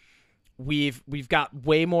 We've got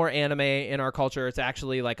way more anime in our culture. It's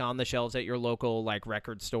actually like on the shelves at your local like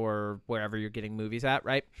record store, wherever you're getting movies at,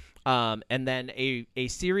 right? And then a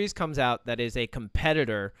series comes out that is a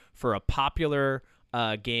competitor for a popular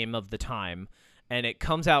game of the time, and it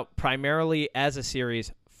comes out primarily as a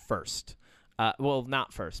series first. Well,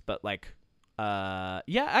 not first, but like,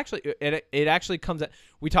 actually, it actually comes out.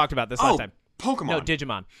 We talked about this last time. Pokemon. No,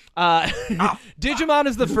 Digimon. Digimon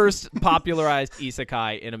is the first popularized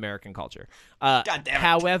isekai in American culture. God damn it.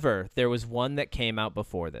 However, there was one that came out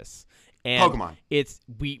before this. And Pokemon. It's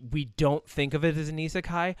we don't think of it as an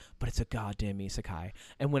isekai, but it's a goddamn isekai.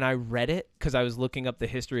 And when I read it, because I was looking up the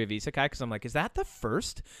history of isekai, because I'm like, is that the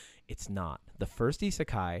first? It's not. The first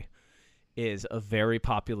isekai is a very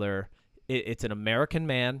popular... It's an American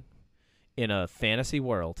man in a fantasy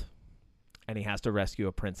world, and he has to rescue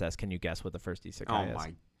a princess. Can you guess what the first isekai is? Oh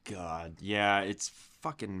my god. Yeah, it's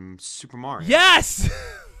fucking Super Mario. Yes!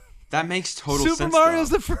 That makes total sense. Super Mario's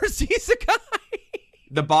the first isekai.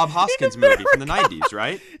 The Bob Hoskins movie from the 90s,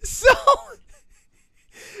 right? So...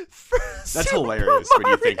 That's hilarious when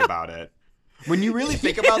you think about it. When you really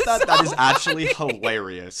think about that, that is actually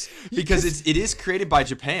hilarious. Because it is created by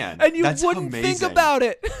Japan. And you That's wouldn't amazing. think about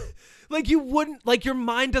it. Like you wouldn't, like your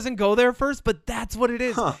mind doesn't go there first, but that's what it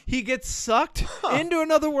is. Huh. He gets sucked into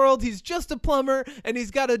another world. He's just a plumber, and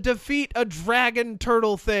he's got to defeat a dragon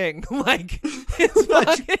turtle thing. Like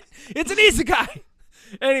it's an isekai.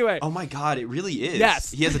 Anyway. Oh my god, it really is.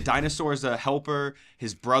 Yes. He has a dinosaur as a helper.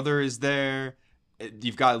 His brother is there.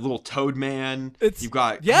 You've got a little toad man. You've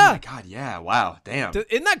got... Yeah. Oh my god, yeah. Wow, damn.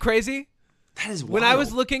 Isn't that crazy? That is wild. When I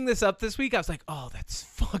was looking this up this week, I was like, oh,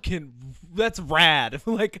 that's rad.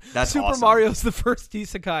 Like, That's Super awesome. Mario's the first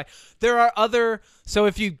isekai. There are other... So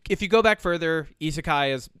if you go back further,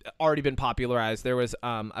 isekai has already been popularized. There was,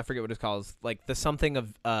 I forget what it's called, like the something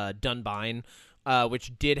of Dunbine,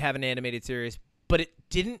 which did have an animated series, but it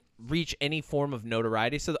didn't reach any form of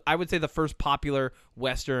notoriety. So I would say the first popular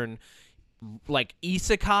Western, like,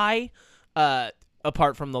 isekai,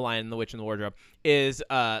 apart from The Lion, the Witch, and the Wardrobe, is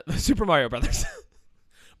Super Mario Brothers.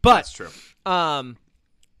 But That's true.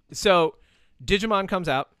 So Digimon comes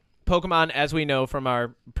out. Pokemon, as we know from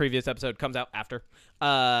our previous episode, comes out after.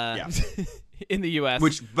 In the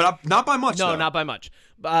U.S. But not by much, No, though. not by much.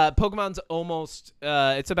 Pokemon's almost,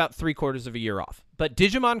 it's about 3/4 of a year off. But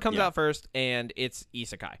Digimon comes out first, and it's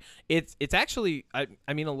isekai. It's actually,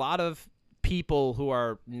 I mean, a lot of people who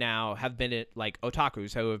are now have been like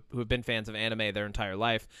otakus who have been fans of anime their entire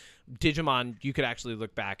life. Digimon, you could actually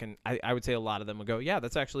look back, and I would say a lot of them would go, yeah,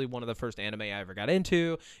 that's actually one of the first anime I ever got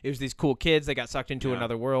into. It was these cool kids. They got sucked into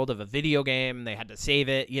another world of a video game, and they had to save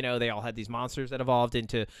it. You know, they all had these monsters that evolved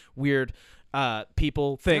into weird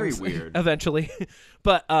people things. Very weird. Eventually.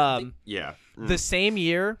 But the same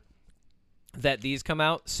year that these come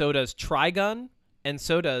out, so does Trigun, and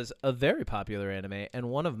so does a very popular anime, and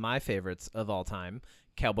one of my favorites of all time,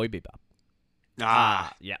 Cowboy Bebop.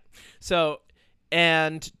 Yeah. So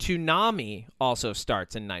And Toonami also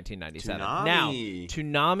starts in 1997. Now,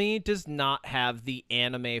 Toonami does not have the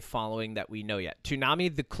anime following that we know yet.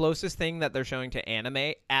 Toonami, the closest thing that they're showing to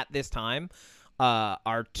anime at this time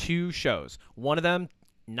are 2 shows. One of them,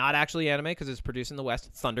 not actually anime because it's produced in the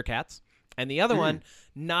West, Thundercats. And the other one,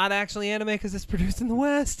 not actually anime because it's produced in the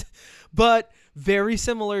West, but very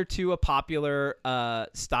similar to a popular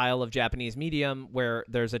style of Japanese medium where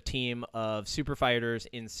there's a team of super fighters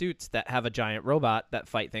in suits that have a giant robot that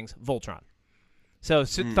fight things, Voltron. So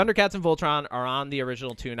Thundercats and Voltron are on the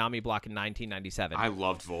original Toonami block in 1997. I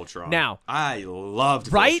loved Voltron. Now, I loved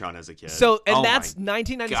Voltron as a kid. So, and that's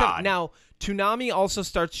 1997. God. Now, Toonami also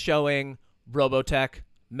starts showing Robotech,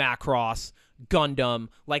 Macross, Gundam,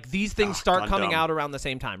 like these things start coming out around the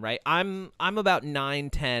same time, right? I'm about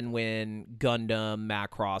 9-10 when Gundam,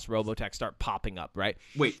 Macross, Robotech start popping up, right?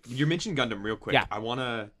 Wait, you mentioned Gundam real quick. Yeah. I want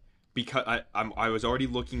to, because I was already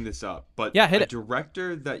looking this up, but a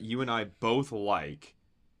director that you and I both like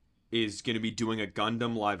is going to be doing a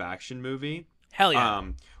Gundam live action movie. Hell yeah.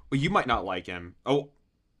 Well, you might not like him. Oh,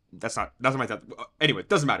 that's not my thought. Anyway,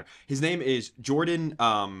 doesn't matter. His name is Jordan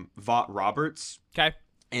Vaught Roberts. Okay.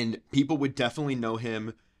 And people would definitely know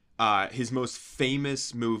him. His most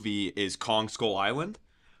famous movie is Kong Skull Island.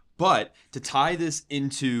 But to tie this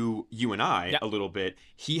into you and I a little bit,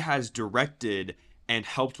 he has directed and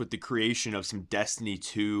helped with the creation of some Destiny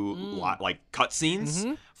 2 like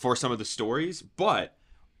cutscenes for some of the stories. But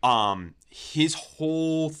his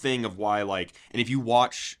whole thing of why, like, and if you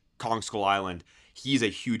watch Kong Skull Island, he's a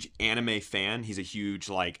huge anime fan. He's a huge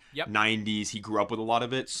 90s. He grew up with a lot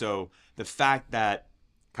of it. So the fact that,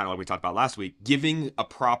 kind of like we talked about last week, giving a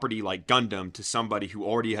property like Gundam to somebody who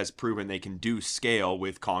already has proven they can do scale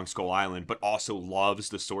with Kong Skull Island, but also loves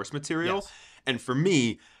the source material. Yes. And for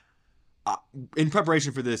me, in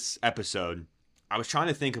preparation for this episode, I was trying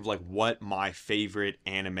to think of like what my favorite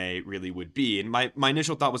anime really would be. And my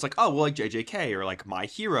initial thought was like, oh, well, like JJK or like My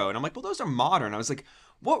Hero. And I'm like, well, those are modern. I was like,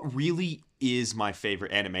 what really is my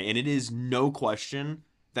favorite anime? And it is no question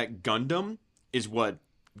that Gundam is what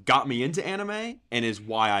got me into anime and is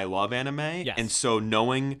why I love anime. Yes. And so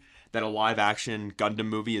knowing that a live action Gundam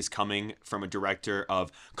movie is coming from a director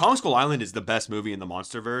of Kong Skull Island is the best movie in the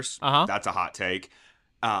Monsterverse. That's a hot take.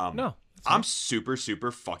 No, I'm super, super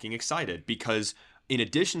fucking excited because in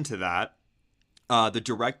addition to that, the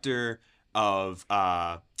director of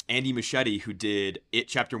Andy Muschietti, who did It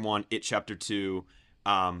Chapter 1, It Chapter 2,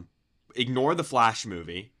 ignore the Flash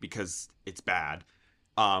movie because it's bad.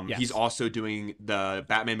 He's also doing the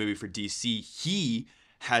Batman movie for DC. He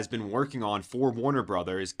has been working on, for Warner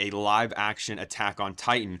Brothers, a live-action Attack on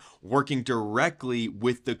Titan, working directly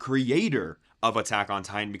with the creator of Attack on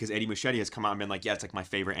Titan, because Eddie Muschietti has come out and been like, yeah, it's like my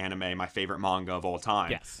favorite anime, my favorite manga of all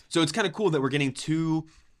time. Yes. So it's kind of cool that we're getting 2,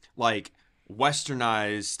 like,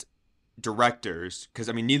 westernized directors, because,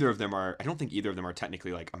 I mean, I don't think either of them are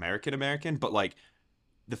technically, like, American, but, like,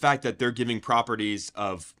 the fact that they're giving properties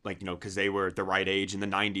of, like, you know, because they were the right age in the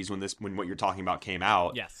 90s when what you're talking about came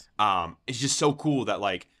out. Yes. It's just so cool that,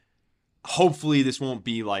 like, hopefully this won't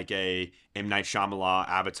be like a M. Night Shyamalan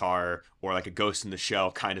Avatar or like a Ghost in the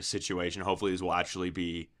Shell kind of situation. Hopefully this will actually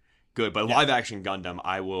be good. But live action Gundam,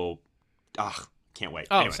 I will, can't wait.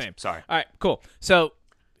 Oh, Anyways, same. Sorry. All right, cool. So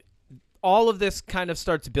all of this kind of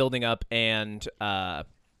starts building up, and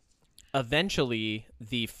eventually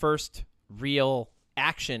the first real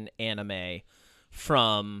action anime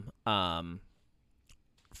from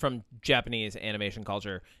Japanese animation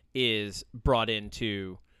culture is brought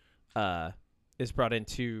into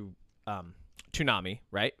Toonami,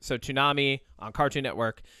 right? So Toonami on Cartoon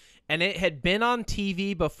Network, and it had been on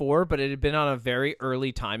TV before, but it had been on a very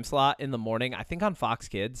early time slot in the morning, I think on Fox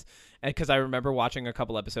Kids, and because I remember watching a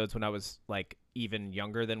couple episodes when I was like even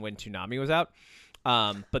younger than when Toonami was out.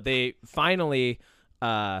 But they finally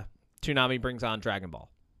Toonami brings on Dragon Ball.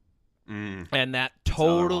 And that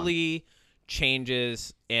totally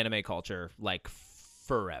changes anime culture like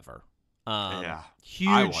forever.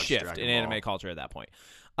 Huge shift in anime culture at that point.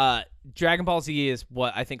 Dragon Ball Z is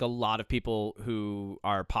what I think a lot of people who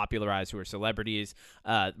are popularized, who are celebrities,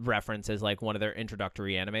 reference as like one of their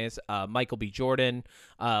introductory animes. Michael B. Jordan,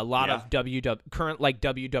 a lot of current like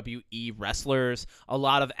WWE wrestlers, a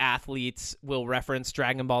lot of athletes will reference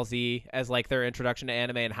Dragon Ball Z as like their introduction to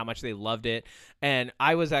anime and how much they loved it. And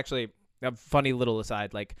I was actually, a funny little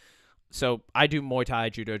aside, like, so I do Muay Thai,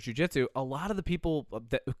 Judo, Jiu-Jitsu. A lot of the people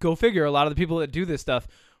that go figure, a lot of the people that do this stuff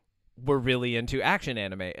were really into action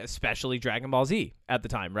anime, especially Dragon Ball Z at the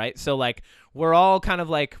time, right? So like we're all kind of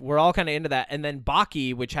into that. And then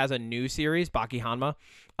Baki, which has a new series, Baki Hanma,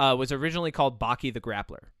 was originally called Baki the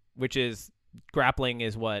Grappler, which is grappling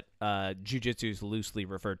is what jiu-jitsu is loosely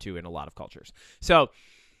referred to in a lot of cultures. So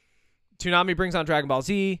Toonami brings on Dragon Ball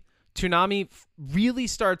Z. Toonami really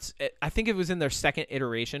starts, I think it was in their second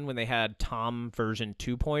iteration when they had Tom version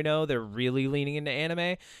 2.0. They're really leaning into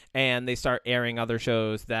anime, and they start airing other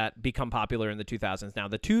shows that become popular in the 2000s. Now,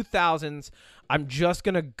 the 2000s, I'm just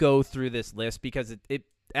going to go through this list because it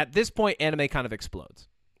at this point, anime kind of explodes.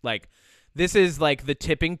 Like, this is like the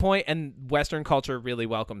tipping point, and Western culture really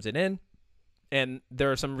welcomes it in, and there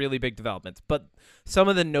are some really big developments. But some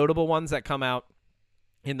of the notable ones that come out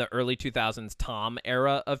in the early 2000s Tom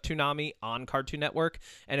era of Toonami on Cartoon Network,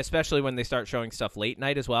 and especially when they start showing stuff late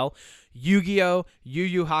night as well. Yu-Gi-Oh!, Yu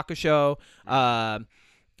Yu Hakusho,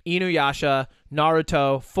 Inuyasha,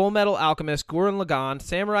 Naruto, Full Metal Alchemist, Gurren Lagann,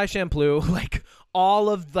 Samurai Champloo, like all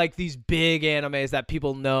of like these big animes that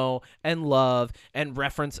people know and love and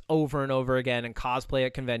reference over and over again and cosplay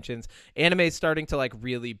at conventions. Anime is starting to like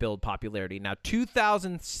really build popularity. Now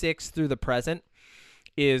 2006 through the present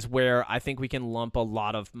is where I think we can lump a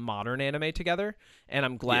lot of modern anime together. And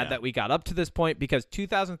I'm glad that we got up to this point because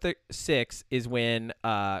 2006 is when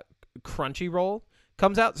Crunchyroll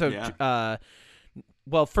comes out. So,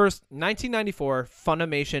 first, 1994,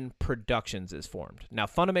 Funimation Productions is formed. Now,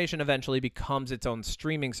 Funimation eventually becomes its own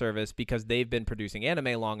streaming service because they've been producing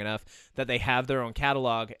anime long enough that they have their own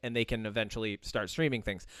catalog and they can eventually start streaming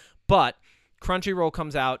things. But Crunchyroll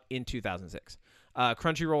comes out in 2006.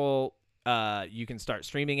 Crunchyroll... you can start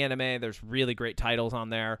streaming anime. There's really great titles on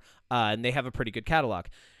there, and they have a pretty good catalog.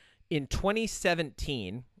 In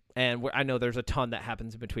 2017, and I know there's a ton that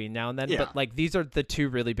happens in between now and then, but like these are the two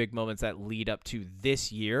really big moments that lead up to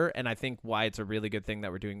this year, and I think why it's a really good thing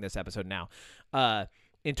that we're doing this episode now.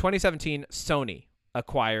 In 2017, Sony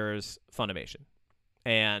acquires Funimation,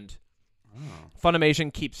 and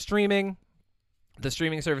Funimation keeps streaming. The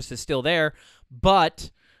streaming service is still there,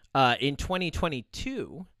 but in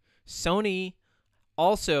 2022... Sony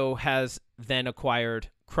also has then acquired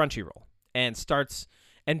Crunchyroll and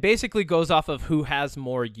basically goes off of who has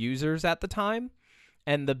more users at the time.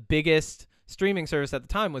 And the biggest streaming service at the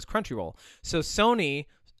time was Crunchyroll. So Sony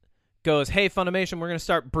goes, hey, Funimation, we're going to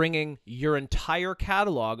start bringing your entire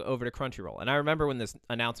catalog over to Crunchyroll. And I remember when this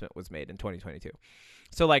announcement was made in 2022.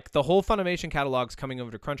 So like the whole Funimation catalog's coming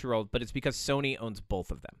over to Crunchyroll, but it's because Sony owns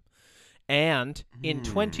both of them. And in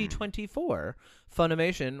 2024,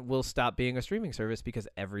 Funimation will stop being a streaming service because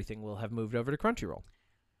everything will have moved over to Crunchyroll.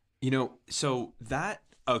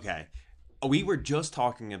 Okay. We were just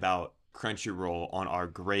talking about Crunchyroll on our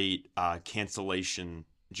great cancellation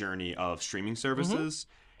journey of streaming services.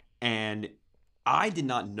 And I did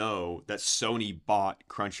not know that Sony bought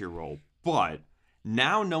Crunchyroll. But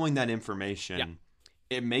now knowing that information,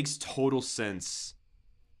 it makes total sense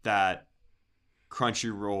that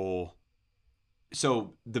Crunchyroll...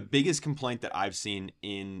 So the biggest complaint that I've seen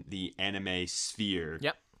in the anime sphere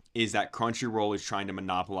is that Crunchyroll is trying to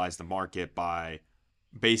monopolize the market by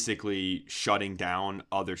basically shutting down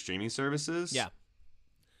other streaming services. Yeah.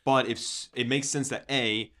 But if it makes sense that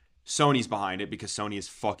A, Sony's behind it because Sony is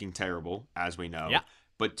fucking terrible, as we know. Yeah.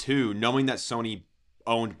 But two, knowing that Sony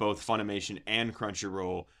owned both Funimation and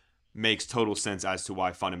Crunchyroll makes total sense as to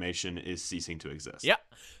why Funimation is ceasing to exist. Yeah.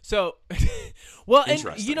 So, well,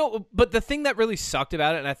 and but the thing that really sucked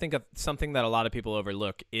about it, and I think something that a lot of people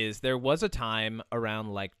overlook, is there was a time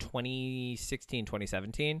around like 2016,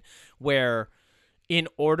 2017, where in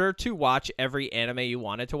order to watch every anime you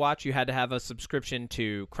wanted to watch, you had to have a subscription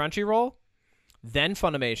to Crunchyroll, then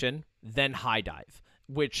Funimation, then High Dive,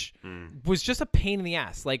 which was just a pain in the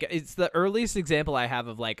ass. Like, it's the earliest example I have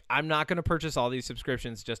of like, I'm not going to purchase all these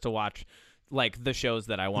subscriptions just to watch like the shows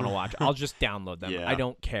that I want to watch. I'll just download them. I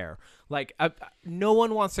don't care. Like, no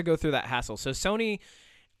one wants to go through that hassle. So Sony,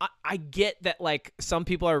 I get that like some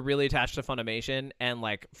people are really attached to Funimation and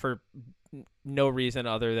like for no reason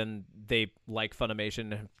other than they like Funimation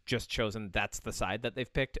and have just chosen that's the side that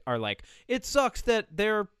they've picked, are like, it sucks that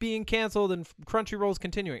they're being canceled and Crunchyroll's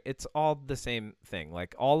continuing. It's all the same thing.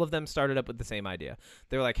 Like, all of them started up with the same idea.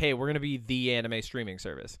 They're like, hey, we're going to be the anime streaming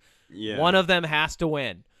service. Yeah. One of them has to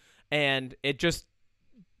win. And it just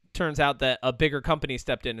turns out that a bigger company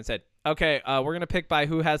stepped in and said, okay, we're going to pick by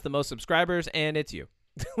who has the most subscribers, and it's you.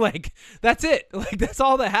 Like, that's it. Like, that's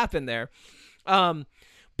all that happened there.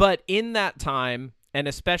 But in that time, and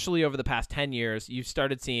especially over the past 10 years, you've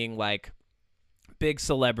started seeing like big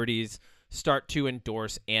celebrities start to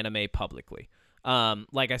endorse anime publicly.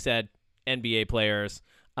 Like I said, NBA players.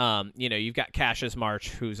 You've got Cassius Marsh,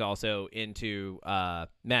 who's also into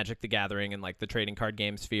Magic the Gathering and like the trading card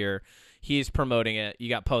game sphere. He's promoting it. You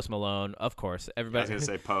got Post Malone, of course. Everybody. I was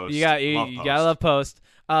gonna say Post. You gotta love Post.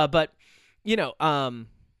 But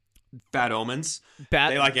Bad Omens.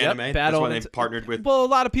 Bad, They like yep, anime. Bad That's why Omens. they've partnered with Well, a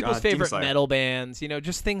lot of people's Demon favorite Slayer. metal bands,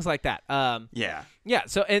 just things like that. Yeah. Yeah.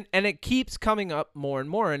 So and it keeps coming up more and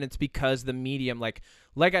more, and it's because the medium, like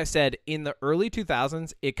I said, in the early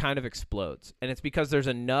 2000s, it kind of explodes, and it's because there's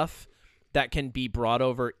enough that can be brought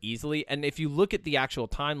over easily. And if you look at the actual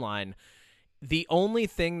timeline, the only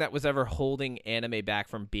thing that was ever holding anime back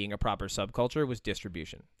from being a proper subculture was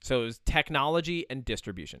distribution. So it was technology and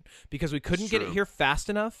distribution, because we couldn't get it here fast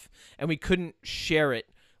enough, and we couldn't share it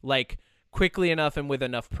quickly enough and with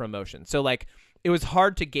enough promotion. So it was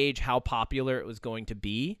hard to gauge how popular it was going to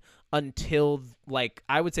be until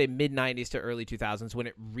I would say mid 90s to early 2000s, when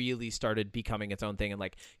it really started becoming its own thing. And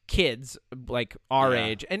kids our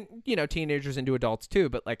age, and teenagers into adults too,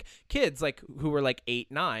 but kids who were 8,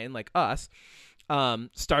 9, like us,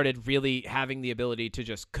 started really having the ability to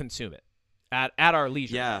just consume it at our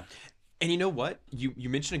leisure. Yeah. And you know what? You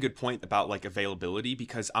mentioned a good point about availability,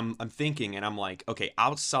 because I'm thinking, and I'm like, okay,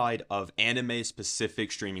 outside of anime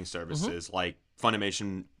specific streaming services like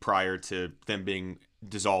Funimation prior to them being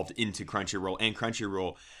dissolved into Crunchyroll and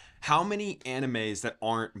Crunchyroll, how many animes that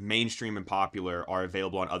aren't mainstream and popular are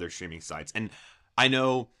available on other streaming sites? And I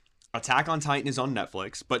know Attack on Titan is on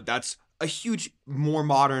Netflix, but that's a huge, more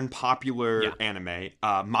modern, popular anime.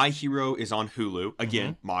 My Hero is on Hulu.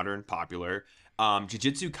 Again, modern, popular.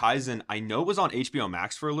 Jujutsu Kaisen, I know, was on HBO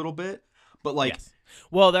Max for a little bit, but yes.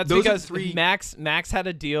 Well, that's because three... Max had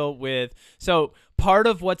a deal with. So part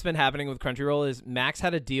of what's been happening with Crunchyroll is Max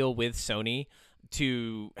had a deal with Sony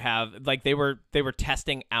to have they were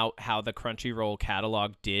testing out how the Crunchyroll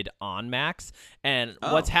catalog did on Max. And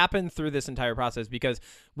what's happened through this entire process, because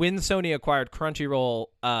when Sony acquired Crunchyroll,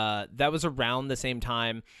 that was around the same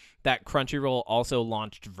time that Crunchyroll also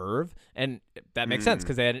launched Verve, and that makes sense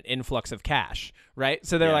because they had an influx of cash, right?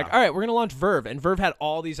 So they're like, all right, we're gonna launch Verve, and Verve had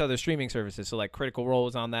all these other streaming services. So Critical Role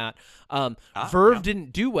was on that. Verve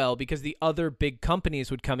didn't do well because the other big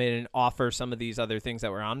companies would come in and offer some of these other things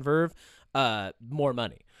that were on Verve more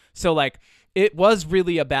money. So it was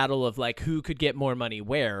really a battle of who could get more money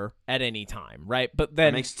where at any time, right? But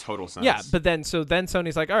then that makes total sense. Yeah, but then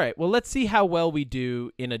Sony's like, all right, well, let's see how well we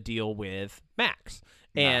do in a deal with Max.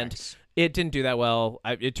 And it didn't do that well.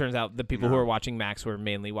 It turns out the people who were watching Max were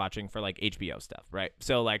mainly watching for HBO stuff, right?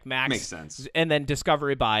 So Max makes sense. And then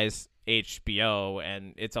Discovery buys HBO,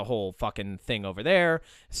 and it's a whole fucking thing over there.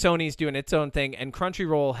 Sony's doing its own thing, and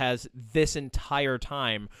Crunchyroll has this entire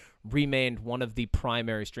time remained one of the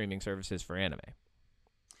primary streaming services for anime.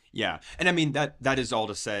 Yeah, and I mean that is all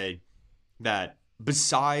to say that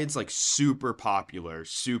besides super popular,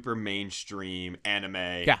 super mainstream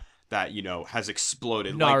anime, that has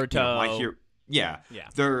exploded, Naruto, My Hero,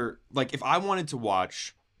 they're if I wanted to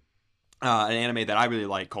watch an anime that I really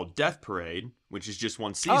like called Death Parade, which is just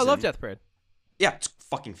one season. Oh, I love Death Parade. Yeah, it's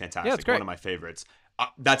fucking fantastic. Yeah, it's great. One of my favorites.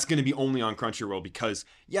 That's going to be only on Crunchyroll because,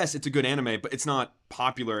 yes, it's a good anime, but it's not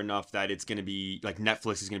popular enough that it's going to be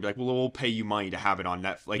Netflix is going to be like, well, we'll pay you money to have it on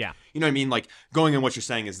Netflix. You know what I mean? Going on what you're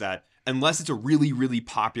saying is that unless it's a really, really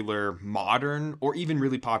popular modern or even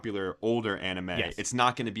really popular older anime, it's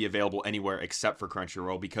not going to be available anywhere except for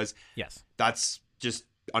Crunchyroll because that's just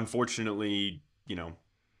unfortunately,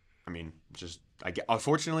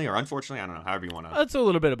 unfortunately or unfortunately, I don't know, however you want to. It's a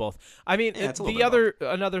little bit of both. I mean,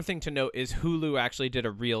 another thing to note is Hulu actually did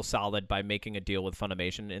a real solid by making a deal with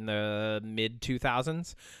Funimation in the mid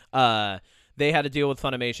 2000s. They had a deal with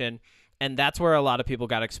Funimation, and that's where a lot of people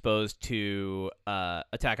got exposed to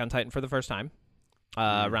Attack on Titan for the first time.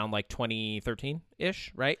 Around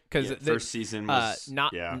 2013-ish, right? Because the first season was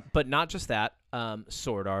but not just that.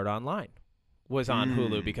 Sword Art Online was on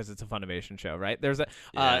Hulu because it's a Funimation show, right? There's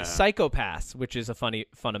a Psycho-Pass, which is a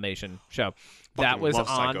Funimation show that was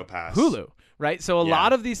on Hulu, right? So a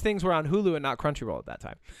lot of these things were on Hulu and not Crunchyroll at that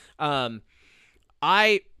time.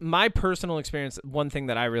 My personal experience, one thing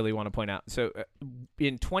that I really want to point out. So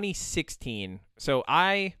in 2016, so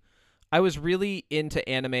I was really into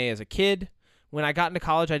anime as a kid. When I got into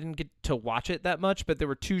college, I didn't get to watch it that much, but there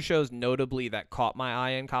were two shows notably that caught my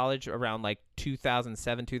eye in college around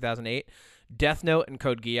 2007, 2008. Death Note and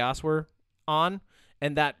Code Geass were on,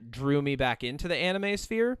 and that drew me back into the anime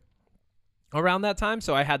sphere around that time.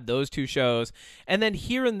 So I had those two shows, and then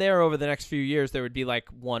here and there over the next few years, there would be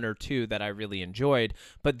one or two that I really enjoyed,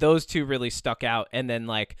 but those two really stuck out. And then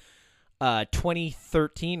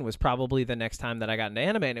 2013 was probably the next time that I got into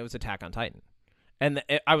anime, and it was Attack on Titan. And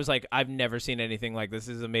I was like, I've never seen anything like this.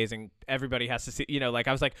 This is amazing. Everybody has to see,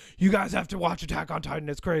 I was like, you guys have to watch Attack on Titan.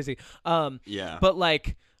 It's crazy. But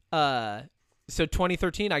so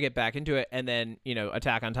 2013, I get back into it, and then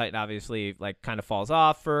Attack on Titan obviously kind of falls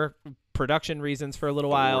off for production reasons for a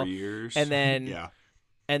little while. 4 years, and then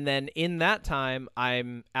And then in that time,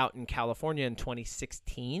 I'm out in California in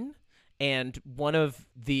 2016, and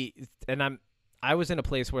I was in a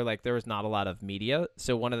place where like there was not a lot of media.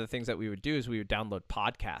 So one of the things that we would do is we would download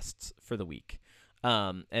podcasts for the week.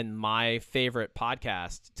 And my favorite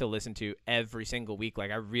podcast to listen to every single week,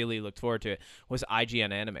 like I really looked forward to it, was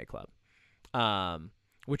IGN Anime Club,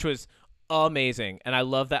 which was amazing. And I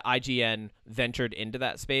love that IGN ventured into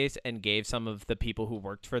that space and gave some of the people who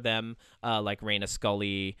worked for them, like Raina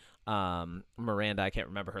Scully, Miranda, I can't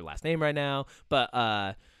remember her last name right now,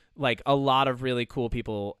 but like a lot of really cool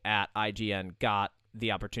people at IGN got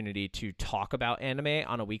the opportunity to talk about anime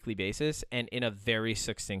on a weekly basis and in a very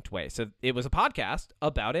succinct way. So it was a podcast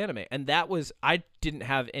about anime, and I didn't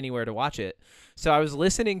have anywhere to watch it. So I was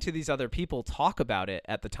listening to these other people talk about it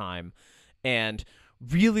at the time and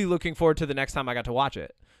really looking forward to the next time I got to watch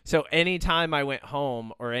it. So anytime I went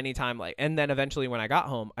home or anytime and then eventually when I got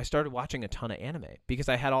home, I started watching a ton of anime because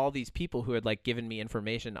I had all these people who had like given me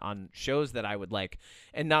information on shows that I would like.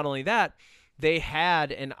 And not only that, they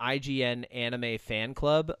had an IGN anime fan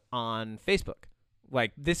club on Facebook.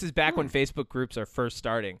 Like this is back when Facebook groups are first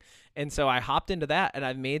starting. And so I hopped into that and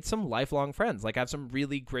I've made some lifelong friends. Like I have some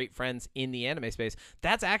really great friends in the anime space.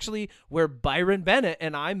 That's actually where Byron Bennett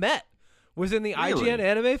and I met. Was in the Really? IGN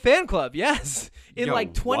Anime Fan Club, yes, in Yo,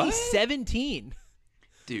 like 2017.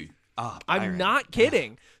 Dude, I'm not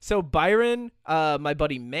kidding. So Byron, my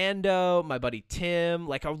buddy Mando, my buddy Tim,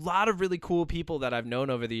 like a lot of really cool people that I've known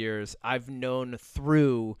over the years, I've known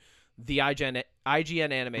through the IGN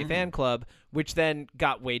Anime Fan Club, which then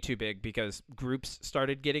got way too big because groups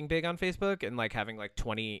started getting big on Facebook and like having like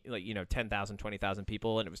 10,000, 20,000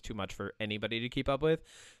 people, and it was too much for anybody to keep up with.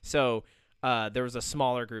 So there was a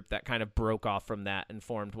smaller group that kind of broke off from that and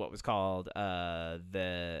formed what was called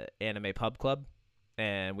the Anime Pub Club,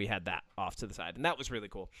 and we had that off to the side, and that was really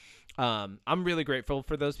cool. I'm really grateful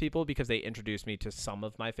for those people because they introduced me to some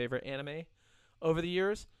of my favorite anime over the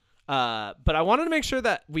years. But I wanted to make sure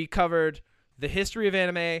that we covered the history of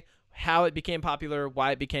anime, how it became popular,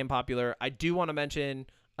 why it became popular. I do want to mention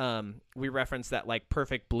we referenced that like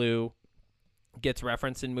Perfect Blue gets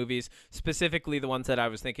referenced in movies, specifically the ones that I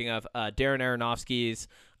was thinking of. Darren Aronofsky's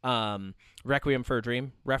Requiem for a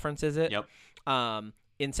Dream references it. Yep.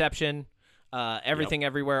 Inception, Everything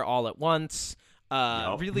Everywhere All at Once.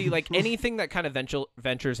 Really like anything that kind of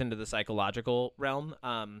ventures into the psychological realm.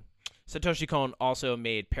 Satoshi Kon also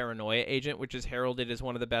made Paranoia Agent, which is heralded as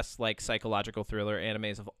one of the best like psychological thriller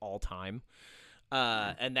animes of all time.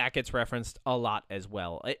 And that gets referenced a lot as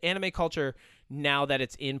well. Anime culture, now that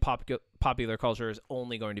it's in popular culture, is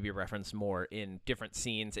only going to be referenced more in different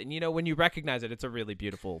scenes. And, you know, when you recognize it, it's a really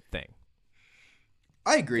beautiful thing.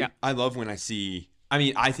 I agree. Yeah. I love when I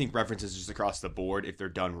think references just across the board, if they're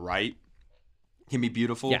done right, can be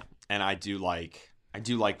beautiful. Yeah. And I do like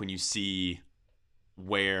when you see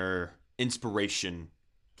where inspiration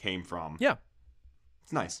came from. Yeah.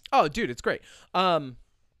 It's nice. Oh, dude, it's great.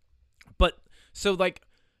 But so like,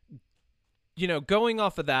 you know, going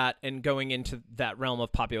off of that and going into that realm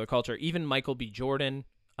of popular culture, even Michael B. Jordan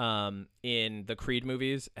in the Creed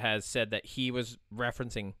movies has said that he was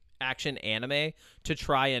referencing action anime to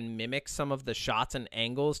try and mimic some of the shots and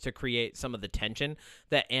angles to create some of the tension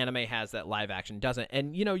that anime has that live action doesn't.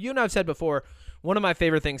 And, you know, you and I have said before, one of my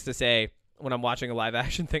favorite things to say when I'm watching a live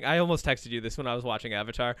action thing, I almost texted you this when I was watching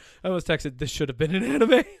Avatar. I almost texted, this should have been an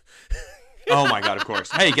anime. Oh my God, of course.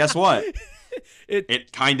 Hey, guess what?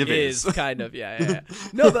 It kind of is. Kind of, yeah.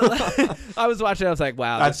 No, but I was watching, I was like,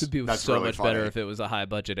 wow, this would be so really much funny. better if it was a high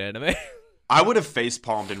budget anime. I would have face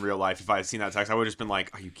palmed in real life if I had seen that text. I would have just been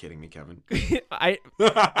like, "Are you kidding me, Kevin?"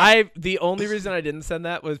 The only reason I didn't send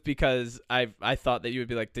that was because I thought that you would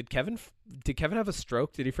be like, did Kevin have a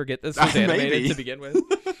stroke? Did he forget this was animated to begin with?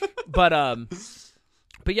 But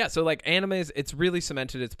yeah, so like animes, it's really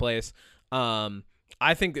cemented its place.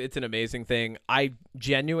 I think it's an amazing thing. I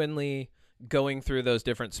genuinely, going through those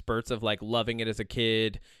different spurts of like loving it as a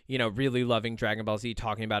kid, you know, really loving Dragon Ball Z,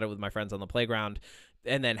 talking about it with my friends on the playground,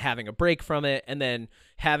 and then having a break from it, and then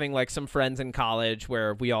having like some friends in college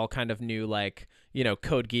where we all kind of knew like, you know,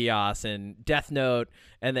 Code Geass and Death Note,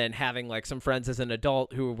 and then having like some friends as an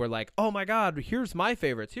adult who were like, oh my God, here's my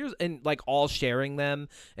favorites, and like all sharing them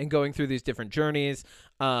and going through these different journeys.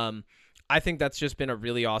 I think that's just been a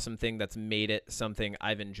really awesome thing that's made it something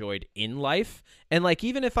I've enjoyed in life. And like,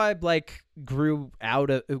 even if I like grew out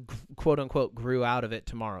of, quote unquote, grew out of it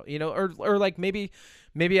tomorrow, you know, or like maybe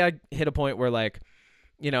I hit a point where like,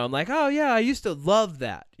 you know, I'm like, oh yeah, I used to love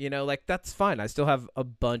that, you know, like that's fine. I still have a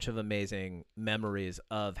bunch of amazing memories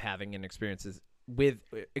of having experiences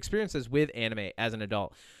with anime as an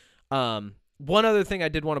adult. One other thing I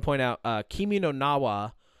did want to point out, Kimi no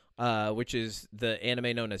Nawa which is the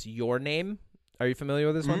anime known as Your Name. Are you familiar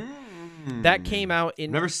with this one? That came Mm. out I've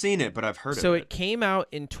in. never seen it, but I've heard So of it. it came out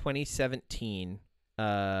in 2017.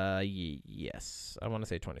 Yes, I want to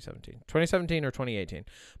say 2017 or 2018.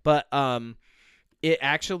 But it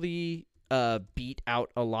actually beat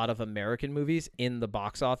out a lot of American movies in the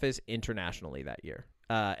box office internationally that year.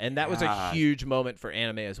 And that was a Yeah. huge moment for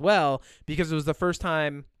anime as well, because it was the first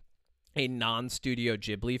time a non-studio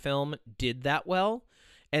Ghibli film did that well.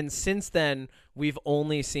 And since then, we've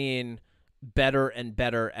only seen better and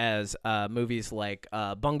better as movies like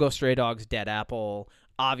Bungo Stray Dogs, Dead Apple,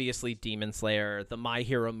 obviously Demon Slayer, the My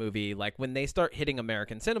Hero movie. Like, when they start hitting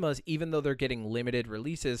American cinemas, even though they're getting limited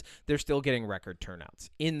releases, they're still getting record turnouts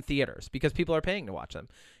in theaters because people are paying to watch them,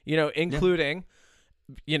 including,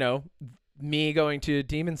 me going to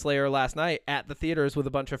Demon Slayer last night at the theaters with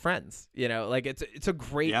a bunch of friends. It's a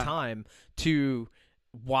great time to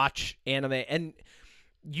watch anime, and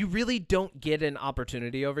you really don't get an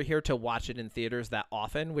opportunity over here to watch it in theaters that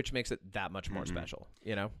often, which makes it that much more special.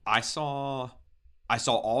 I saw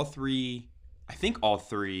all three, I think all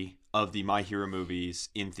three of the My Hero movies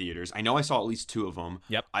in theaters. I know I saw at least two of them.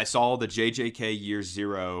 Yep. I saw the JJK Year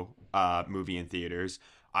Zero movie in theaters.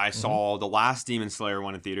 I saw the last Demon Slayer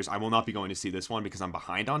one in theaters. I will not be going to see this one because I'm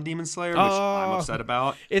behind on Demon Slayer, which I'm upset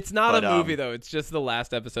about. It's not a movie, though. It's just the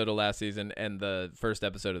last episode of last season and the first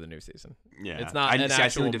episode of the new season. Yeah. It's not an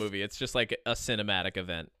actual movie. It's just like a cinematic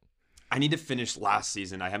event. I need to finish last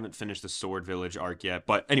season. I haven't finished the Sword Village arc yet.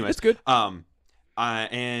 But anyways. It's good.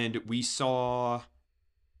 And we saw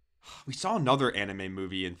another anime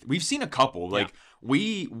movie, and we've seen a couple. Like,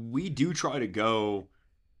 we do try to go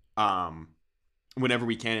whenever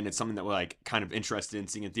we can, and it's something that we're like kind of interested in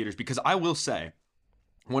seeing in theaters, because I will say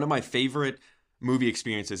one of my favorite movie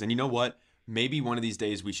experiences, and you know what, maybe one of these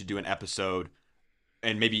days we should do an episode,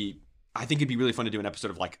 and maybe I think it'd be really fun to do an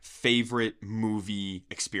episode of like favorite movie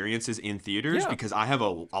experiences in theaters, because I have a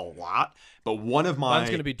lot, but one of my, mine's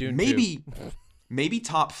gonna be Dune maybe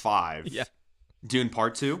top 5. Dune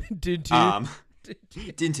Part 2. Dune 2.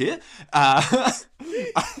 Didn't you?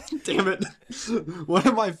 Damn it. One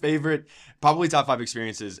of my favorite, probably top 5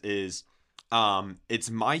 experiences is it's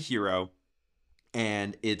My Hero,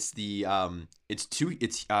 and it's the it's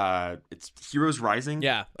Heroes Rising.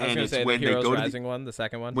 Yeah, I was and gonna it's say the when they Heroes go Rising one, the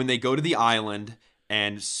second one. when they go to the island,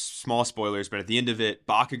 and small spoilers, but at the end of it,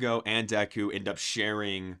 Bakugo and Deku end up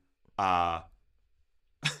sharing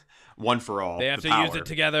one for all. They have the to power. use it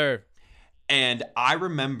together. And I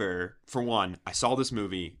remember, for one, I saw this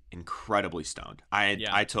movie incredibly stoned.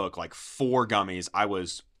 I took like 4 gummies. I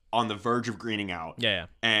was on the verge of greening out. Yeah.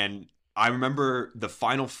 And I remember the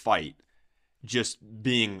final fight just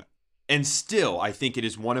being, and still, I think it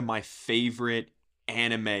is one of my favorite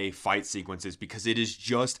anime fight sequences, because it is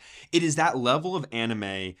that level of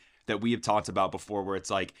anime that we have talked about before, where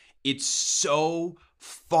it's like, it's so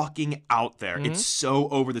fucking out there. It's so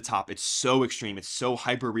over the top. It's so extreme. It's so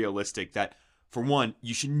hyper realistic that, for one,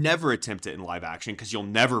 you should never attempt it in live action because you'll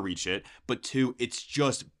never reach it. But 2, it's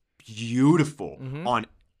just beautiful on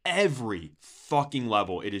every fucking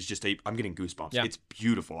level. It is just I'm getting goosebumps. It's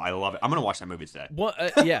beautiful. I love it. I'm gonna watch that movie today. I'm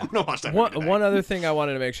gonna watch that movie today. One other thing I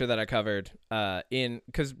wanted to make sure that I covered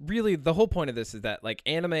because really the whole point of this is that, like,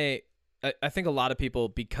 anime, I think a lot of people,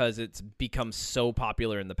 because it's become so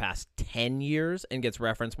popular in the past 10 years and gets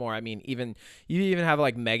referenced more. I mean, you even have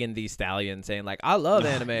like Megan Thee Stallion saying like, I love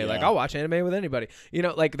anime. Like, I'll watch anime with anybody.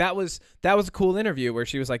 Like that was a cool interview where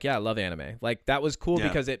she was like, yeah, I love anime. Like, that was cool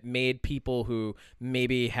because it made people who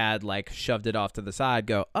maybe had like shoved it off to the side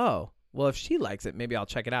go, oh, well, if she likes it, maybe I'll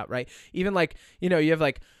check it out. Right. Even like, you have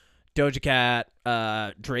like Doja Cat,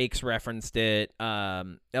 Drake's referenced it. A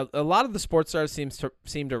lot of the sports stars seem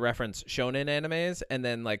to reference shonen animes, and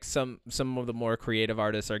then like some of the more creative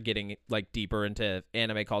artists are getting like deeper into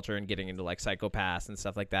anime culture and getting into like Psycho-Pass and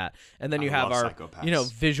stuff like that. And then you have our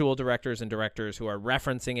visual directors and directors who are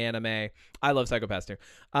referencing anime. I love Psycho-Pass too.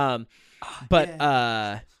 But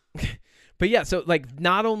yeah, so like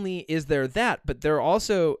not only is there that, but there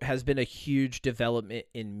also has been a huge development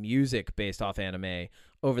in music based off anime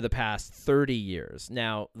over the past 30 years.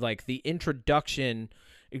 Now, like the introduction,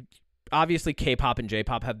 obviously K-pop and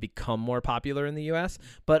J-pop have become more popular in the US,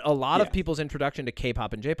 but a lot of people's introduction to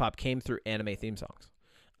K-pop and J-pop came through anime theme songs.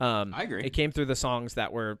 I agree. It came through the songs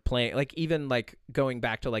that were playing, like even like going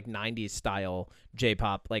back to like 90s style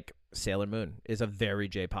J-pop, like Sailor Moon is a very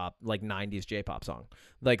J-pop, like 90s J-pop song,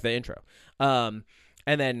 like the intro. And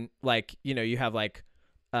then like, you have like,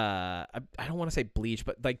 I don't want to say Bleach,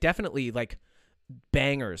 but like definitely like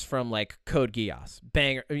bangers from like Code Geass,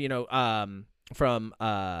 from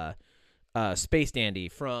Space Dandy,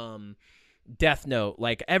 from Death Note.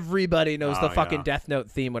 Like everybody knows the fucking yeah. Death Note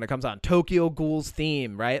theme when it comes on. Tokyo Ghoul's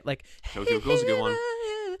theme, right? Like Tokyo Ghoul's a good one.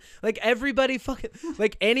 Like everybody fucking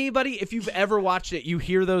like anybody, if you've ever watched it, you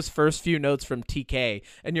hear those first few notes from TK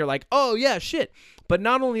and you're like, oh yeah, shit. But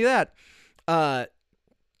not only that, anime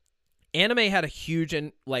had a huge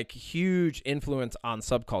influence on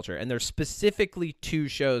subculture, and there's specifically 2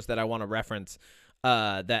 shows that I want to reference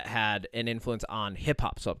that had an influence on hip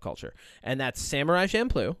hop subculture, and that's Samurai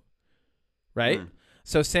Champloo, right?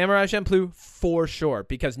 So Samurai Champloo for sure,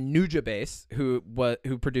 because Nujabes, who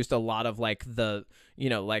produced a lot of like the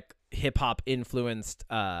like hip hop influenced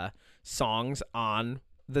songs on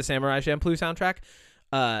the Samurai Champloo soundtrack.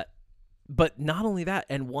 But not only that,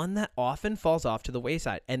 and one that often falls off to the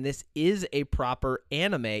wayside, and this is a proper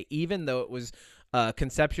anime, even though it was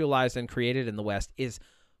conceptualized and created in the West, is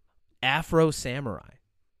Afro Samurai.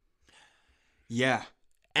 Yeah.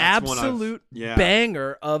 Absolute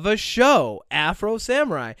banger of a show, Afro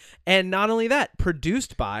Samurai. And not only that,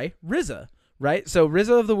 produced by RZA, right? So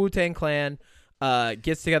RZA of the Wu-Tang Clan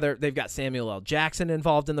gets together. They've got Samuel L. Jackson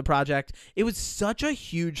involved in the project. It was such a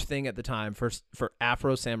huge thing at the time for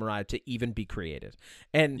Afro Samurai to even be created.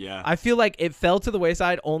 And I feel like it fell to the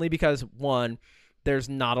wayside only because, one, there's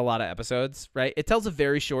not a lot of episodes, right? It tells a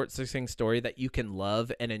very short, succinct story that you can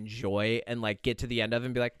love and enjoy and like get to the end of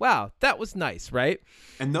and be like, wow, that was nice, right?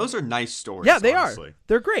 And those are nice stories. Yeah, they honestly. are.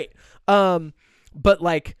 They're great. But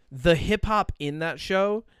like the hip hop in that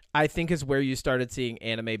show, I think is where you started seeing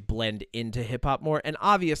anime blend into hip hop more. And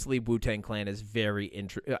obviously Wu-Tang Clan is very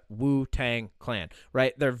Wu-Tang Clan,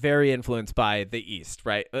 right? They're very influenced by the East,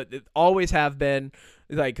 right? Always have been.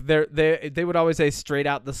 Like they would always say straight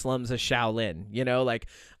out the slums of Shaolin, like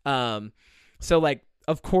so like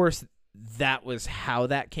of course that was how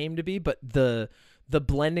that came to be, but the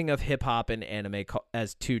blending of hip hop and anime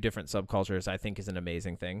as 2 different subcultures I think is an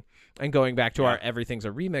amazing thing. And going back to our Everything's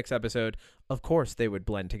a Remix episode, of course they would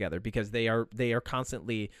blend together because they are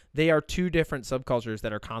 2 different subcultures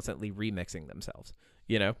that are constantly remixing themselves,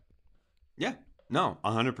 Yeah. No,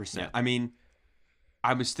 100%. Yeah. I mean,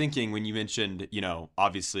 I was thinking when you mentioned,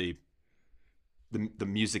 obviously the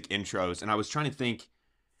music intros, and I was trying to think,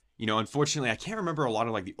 unfortunately I can't remember a lot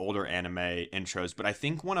of like the older anime intros, but I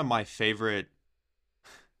think one of my favorite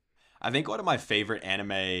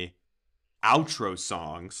anime outro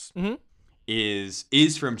songs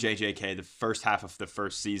is from JJK, the first half of the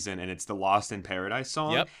first season, and it's the Lost in Paradise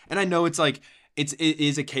song. Yep. And I know it's like it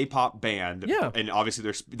is a K-pop band, and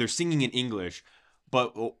obviously they're singing in English,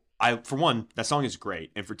 but for one, that song is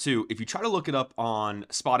great. And for 2, if you try to look it up on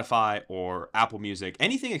Spotify or Apple Music,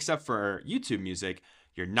 anything except for YouTube Music,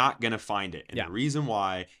 you're not going to find it. And the reason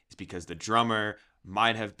why is because the drummer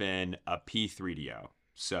might have been a P3DO.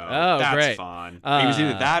 So that's great. fun. He was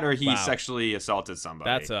either that or he sexually assaulted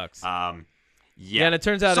somebody. That sucks. Yeah, and it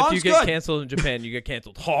turns out if you get canceled in Japan, you get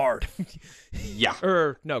canceled hard. Yeah.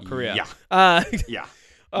 Or no, Korea. Yeah.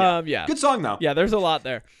 Yeah. Good song though. Yeah, there's a lot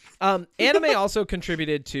there. Anime also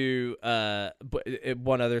contributed to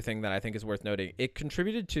one other thing that I think is worth noting. It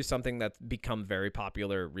contributed to something that's become very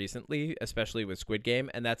popular recently, especially with Squid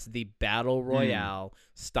Game, and that's the Battle Royale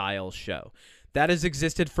style show. That has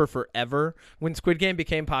existed for forever. When Squid Game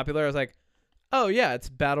became popular, I was like, oh, yeah, it's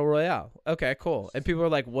Battle Royale. Okay, cool. And people are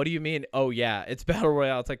like, what do you mean? Oh, yeah, it's Battle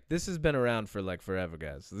Royale. It's like, this has been around for like forever,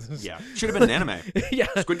 guys. Yeah, should have been an anime. Yeah.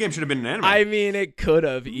 Squid Game should have been an anime. I mean, it could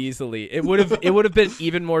have easily. It would have been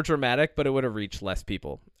even more dramatic, but it would have reached less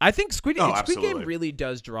people. I think Squid Game really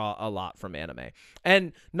does draw a lot from anime.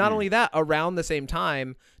 And not only that, around the same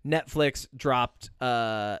time, Netflix dropped,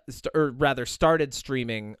 started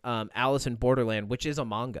streaming Alice in Borderland, which is a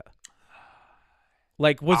manga.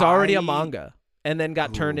 Like, was already a manga. And then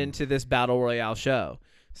got turned into this Battle Royale show.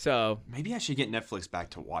 So maybe I should get Netflix back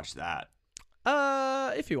to watch that.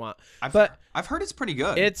 If you want. I've heard it's pretty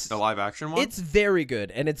good. It's the live action one. It's very good,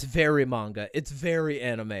 and it's very manga. It's very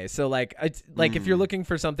anime. So like, if you're looking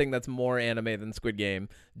for something that's more anime than Squid Game,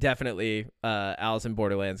 definitely Alice in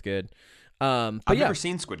Borderland's good. But I've never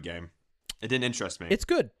seen Squid Game. It didn't interest me. It's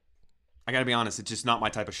good. I gotta be honest. It's just not my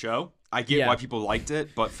type of show. I get why people liked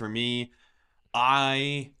it, but for me,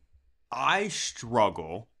 I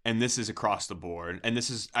struggle, and this is across the board, and this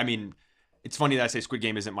is, I mean, it's funny that I say Squid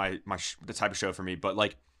Game isn't the type of show for me, but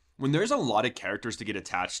like when there's a lot of characters to get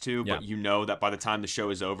attached to, but you know that by the time the show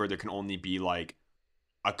is over, there can only be like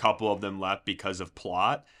a couple of them left because of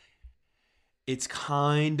plot, it's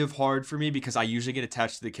kind of hard for me because I usually get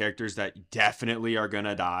attached to the characters that definitely are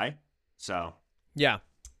gonna die. So yeah.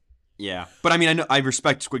 But I mean, I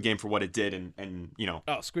respect Squid Game for what it did, and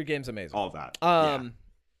Squid Game's amazing. All of that.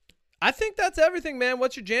 I think that's everything, man.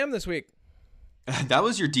 What's your jam this week? That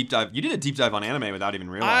was your deep dive. You did a deep dive on anime without even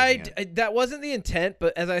realizing it. That wasn't the intent,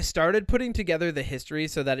 but as I started putting together the history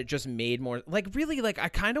so that it just made more, like, really, like, I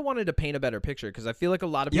kind of wanted to paint a better picture because I feel like a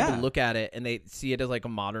lot of people look at it and they see it as like a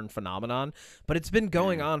modern phenomenon, but it's been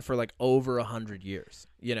going on for like over 100 years,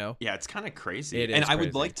 you know? Yeah, it's kind of crazy. It is and I crazy.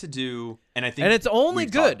 would like to do, and I think, and it's only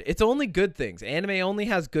good. It's only good things. Anime only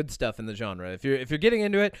has good stuff in the genre. If you're getting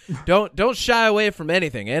into it, don't shy away from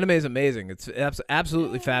anything. Anime is amazing. It's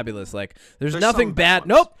absolutely fabulous. Like, there's nothing bad.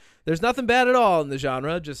 Nope. There's nothing bad at all in the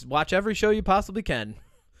genre. Just watch every show you possibly can.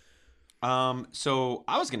 So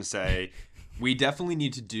I was going to say, we definitely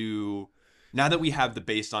need to do, now that we have the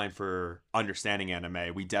baseline for understanding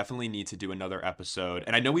anime, we definitely need to do another episode.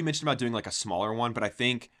 And I know we mentioned about doing like a smaller one, but I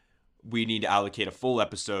think we need to allocate a full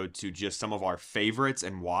episode to just some of our favorites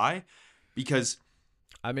and why. Because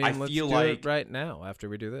I mean, let's do it right now after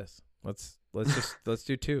we do this. Let's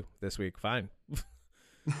do 2 this week. Fine.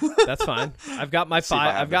 That's fine. I've got my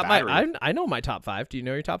 5. I know my top 5. Do you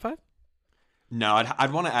know your top 5? No,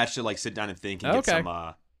 I'd want to actually like sit down and think and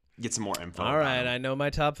get some more info. All right, I know my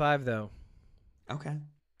top 5 though. Okay.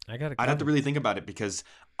 I'd have to really think about it because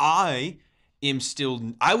I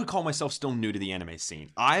would call myself still new to the anime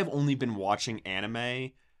scene. I've only been watching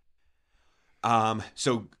anime.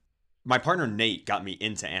 So my partner Nate got me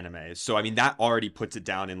into anime. So I mean that already puts it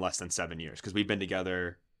down in less than 7 years because we've been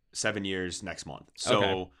together 7 years next month.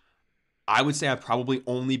 So I would say I've probably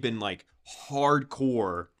only been like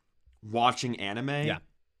hardcore watching anime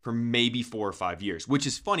for maybe 4 or 5 years, which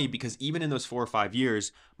is funny because even in those 4 or 5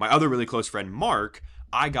 years, my other really close friend Mark,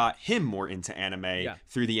 I got him more into anime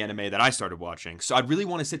through the anime that I started watching. So I'd really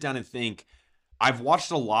want to sit down and think. I've watched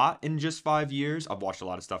a lot in just 5 years. I've watched a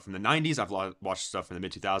lot of stuff from the 90s. I've watched stuff from the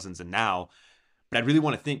mid 2000s and now. But I'd really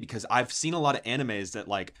want to think because I've seen a lot of animes that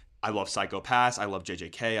like I love Psycho Pass, I love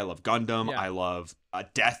JJK, I love Gundam, I love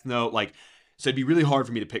Death Note. Like, so it'd be really hard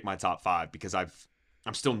for me to pick my top 5 because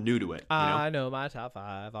I'm still new to it. You know? I know my top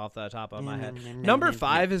 5 off the top of my head. Number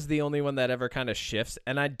 5 is the only one that ever kind of shifts,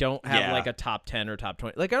 and I don't have like a top 10 or top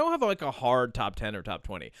 20. Like, I don't have like a hard top 10 or top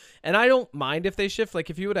 20. And I don't mind if they shift.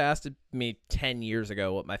 Like, if you would have asked me 10 years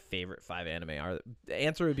ago what my favorite 5 anime are, the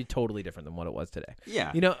answer would be totally different than what it was today.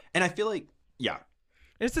 Yeah. You know? And I feel like,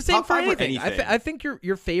 And it's the same for anything. I think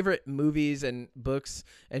your favorite movies and books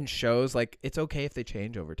and shows, like, it's okay if they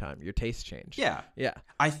change over time. Your tastes change. Yeah. Yeah.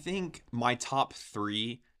 I think my top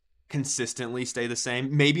 3 consistently stay the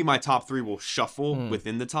same. Maybe my top 3 will shuffle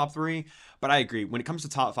within the top 3, but I agree. When it comes to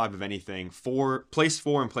top 5 of anything, place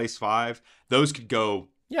 4 and place 5, those could go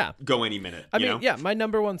any minute. I mean, my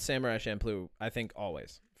number 1 Samurai Champloo, I think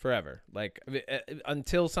always, forever. Like,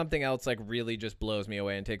 until something else like really just blows me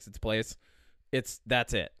away and takes its place.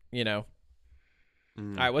 That's it, you know? All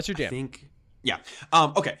right, what's your jam?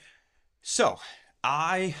 Okay. So,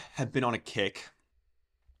 I have been on a kick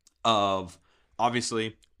of,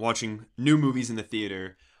 obviously, watching new movies in the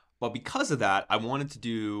theater. But because of that, I wanted to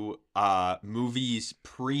do movies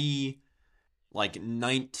we'll say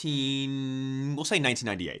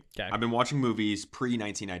 1998. Okay. I've been watching movies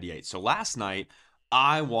pre-1998. So, last night,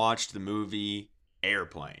 I watched the movie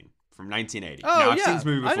Airplane from 1980. Oh, now, I've seen this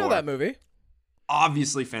movie before. I know that movie.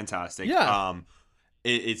 Obviously fantastic. Yeah.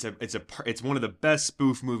 It's one of the best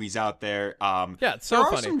spoof movies out there. It's so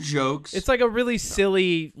there funny. Are some jokes. It's like a really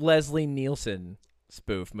silly Leslie Nielsen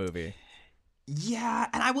spoof movie. Yeah,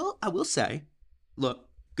 and I will say, look,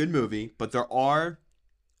 good movie, but there are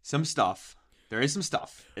some stuff. There is some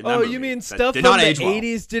stuff. In that movie you mean that stuff did from not the age well.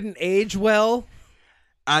 80s didn't age well?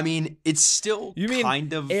 I mean, it's still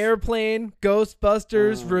kind of Airplane,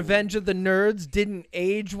 Ghostbusters, Revenge of the Nerds didn't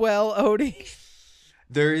age well, Odie?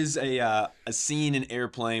 There is a scene in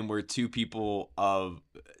Airplane where two people are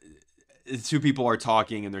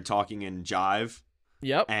talking and they're talking in jive.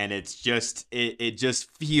 Yep. And it's just it just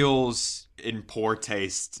feels in poor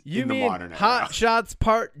taste in the modern era. Hot Shots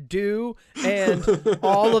Part 2 and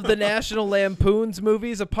all of the National Lampoon's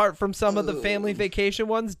movies, apart from some of the Family Vacation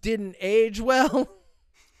ones, didn't age well?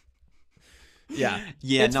 Yeah,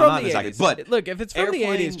 it's from not the exactly. 80s. But look, if it's from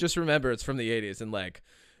Airplane, the 80s, just remember it's from the 80s, and like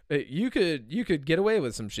you could get away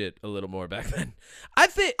with some shit a little more back then. I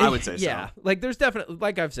would say so. Like there's definitely,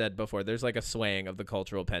 like I've said before, there's like a swaying of the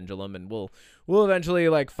cultural pendulum, and we'll eventually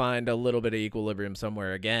like find a little bit of equilibrium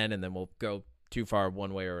somewhere again, and then we'll go too far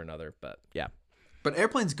one way or another. But yeah. But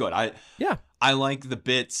Airplane's good. I like the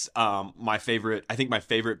bits. My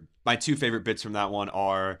two favorite bits from that one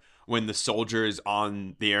are when the soldier is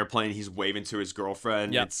on the airplane, he's waving to his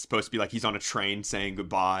girlfriend. Yep. It's supposed to be like he's on a train saying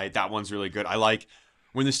goodbye. That one's really good. I like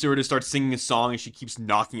when the stewardess starts singing a song and she keeps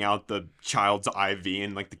knocking out the child's IV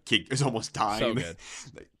and like the kid is almost dying. So good.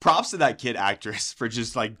 Props to that kid actress for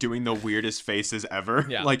just like doing the weirdest faces ever.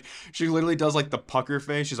 Yeah. Like she literally does like the pucker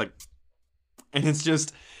face. She's like, and it's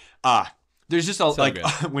just there's just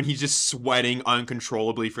a when he's just sweating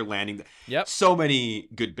uncontrollably for landing. Yep. So many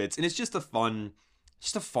good bits, and it's just a fun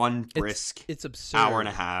brisk. It's absurd. Hour and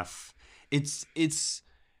a half. It's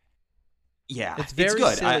yeah. It's very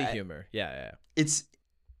good. silly humor. Yeah. It's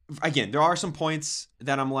again, there are some points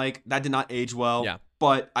that I'm like that did not age well. Yeah.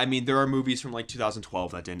 But I mean, there are movies from like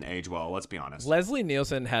 2012 that didn't age well. Let's be honest. Leslie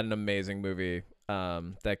Nielsen had an amazing movie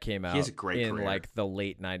that came out He has a great in career. like the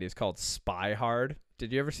late 90s called Spy Hard.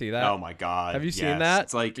 Did you ever see that? Oh my god! Have you seen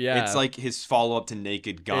yes. that? It's like his follow up to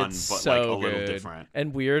Naked Gun, It's but so like a little good. different.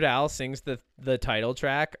 And Weird Al sings the title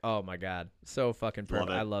track. Oh my god, so fucking perfect.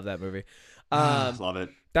 Love it. I love that movie. Love it.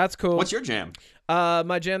 That's cool. What's your jam?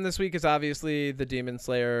 My jam this week is obviously the Demon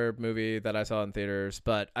Slayer movie that I saw in theaters.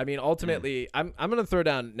 But I mean, ultimately, I'm gonna throw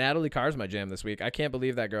down Natalie Carr's my jam this week. I can't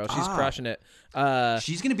believe that girl. She's crushing it.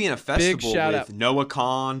 She's gonna be in a festival shout with out. Noah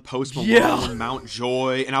Kahn, Post Malone, Yeah. Mount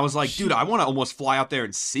Joy, and I was like, dude, I want to almost fly out there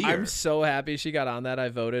and see her. I'm so happy she got on that. I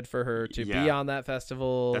voted for her to be on that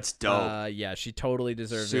festival. That's dope. Yeah, she totally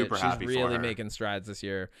deserves Super it. happy She's for really her. making strides this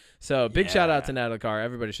year. So big shout out to Natalie Carr.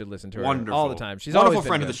 Everybody should listen to her Wonderful. all the time. She's Wonderful always been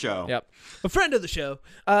friend of good. the show. Yep, a friend of the show.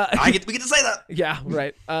 we get to say that. Yeah,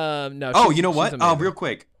 right. No. Oh, you know she's what? amazing. Real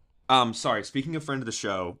quick. Sorry. Speaking of friend of the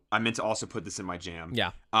show, I meant to also put this in my jam.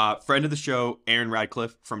 Yeah. Friend of the show, Aaron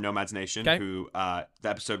Radcliffe from Nomads Nation, Okay. who the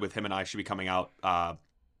episode with him and I should be coming out.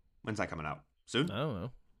 When's that coming out? Soon? I don't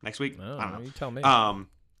know. Next week? I don't know. You tell me.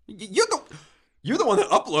 You're the one that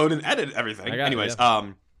upload and edit everything. I got it, Anyways,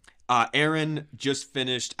 Aaron just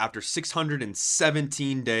finished after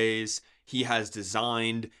 617 days. He has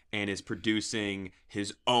designed and is producing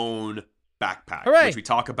his own backpack, Hooray! which we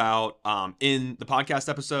talk about in the podcast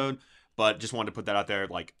episode. But just wanted to put that out there.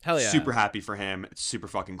 Like, Hell yeah. super happy for him. It's super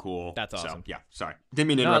fucking cool. That's awesome. So, yeah, sorry. Didn't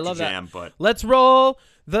mean to No, I interrupt love your that. jam, but Let's roll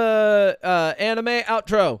the anime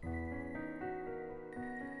outro.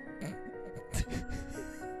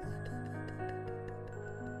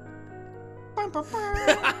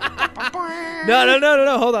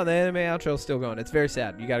 No. Hold on. The anime outro is still going. It's very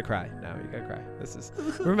sad. You gotta cry. No, you gotta cry. This is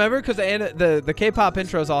remember because the K-pop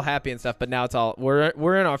intro is all happy and stuff, but now it's all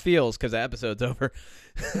we're in our feels because the episode's over.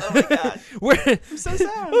 oh my god, I'm so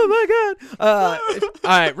sad. Oh my god. All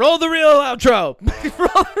right, roll the real outro.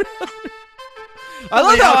 I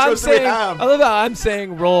love how I'm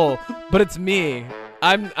saying roll, but it's me.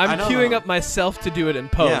 I'm queuing up myself to do it in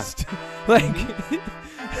post. Yeah. Like.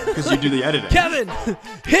 Because you do the editing. Kevin,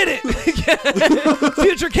 hit it!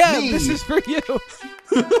 Future Kev, this is for you.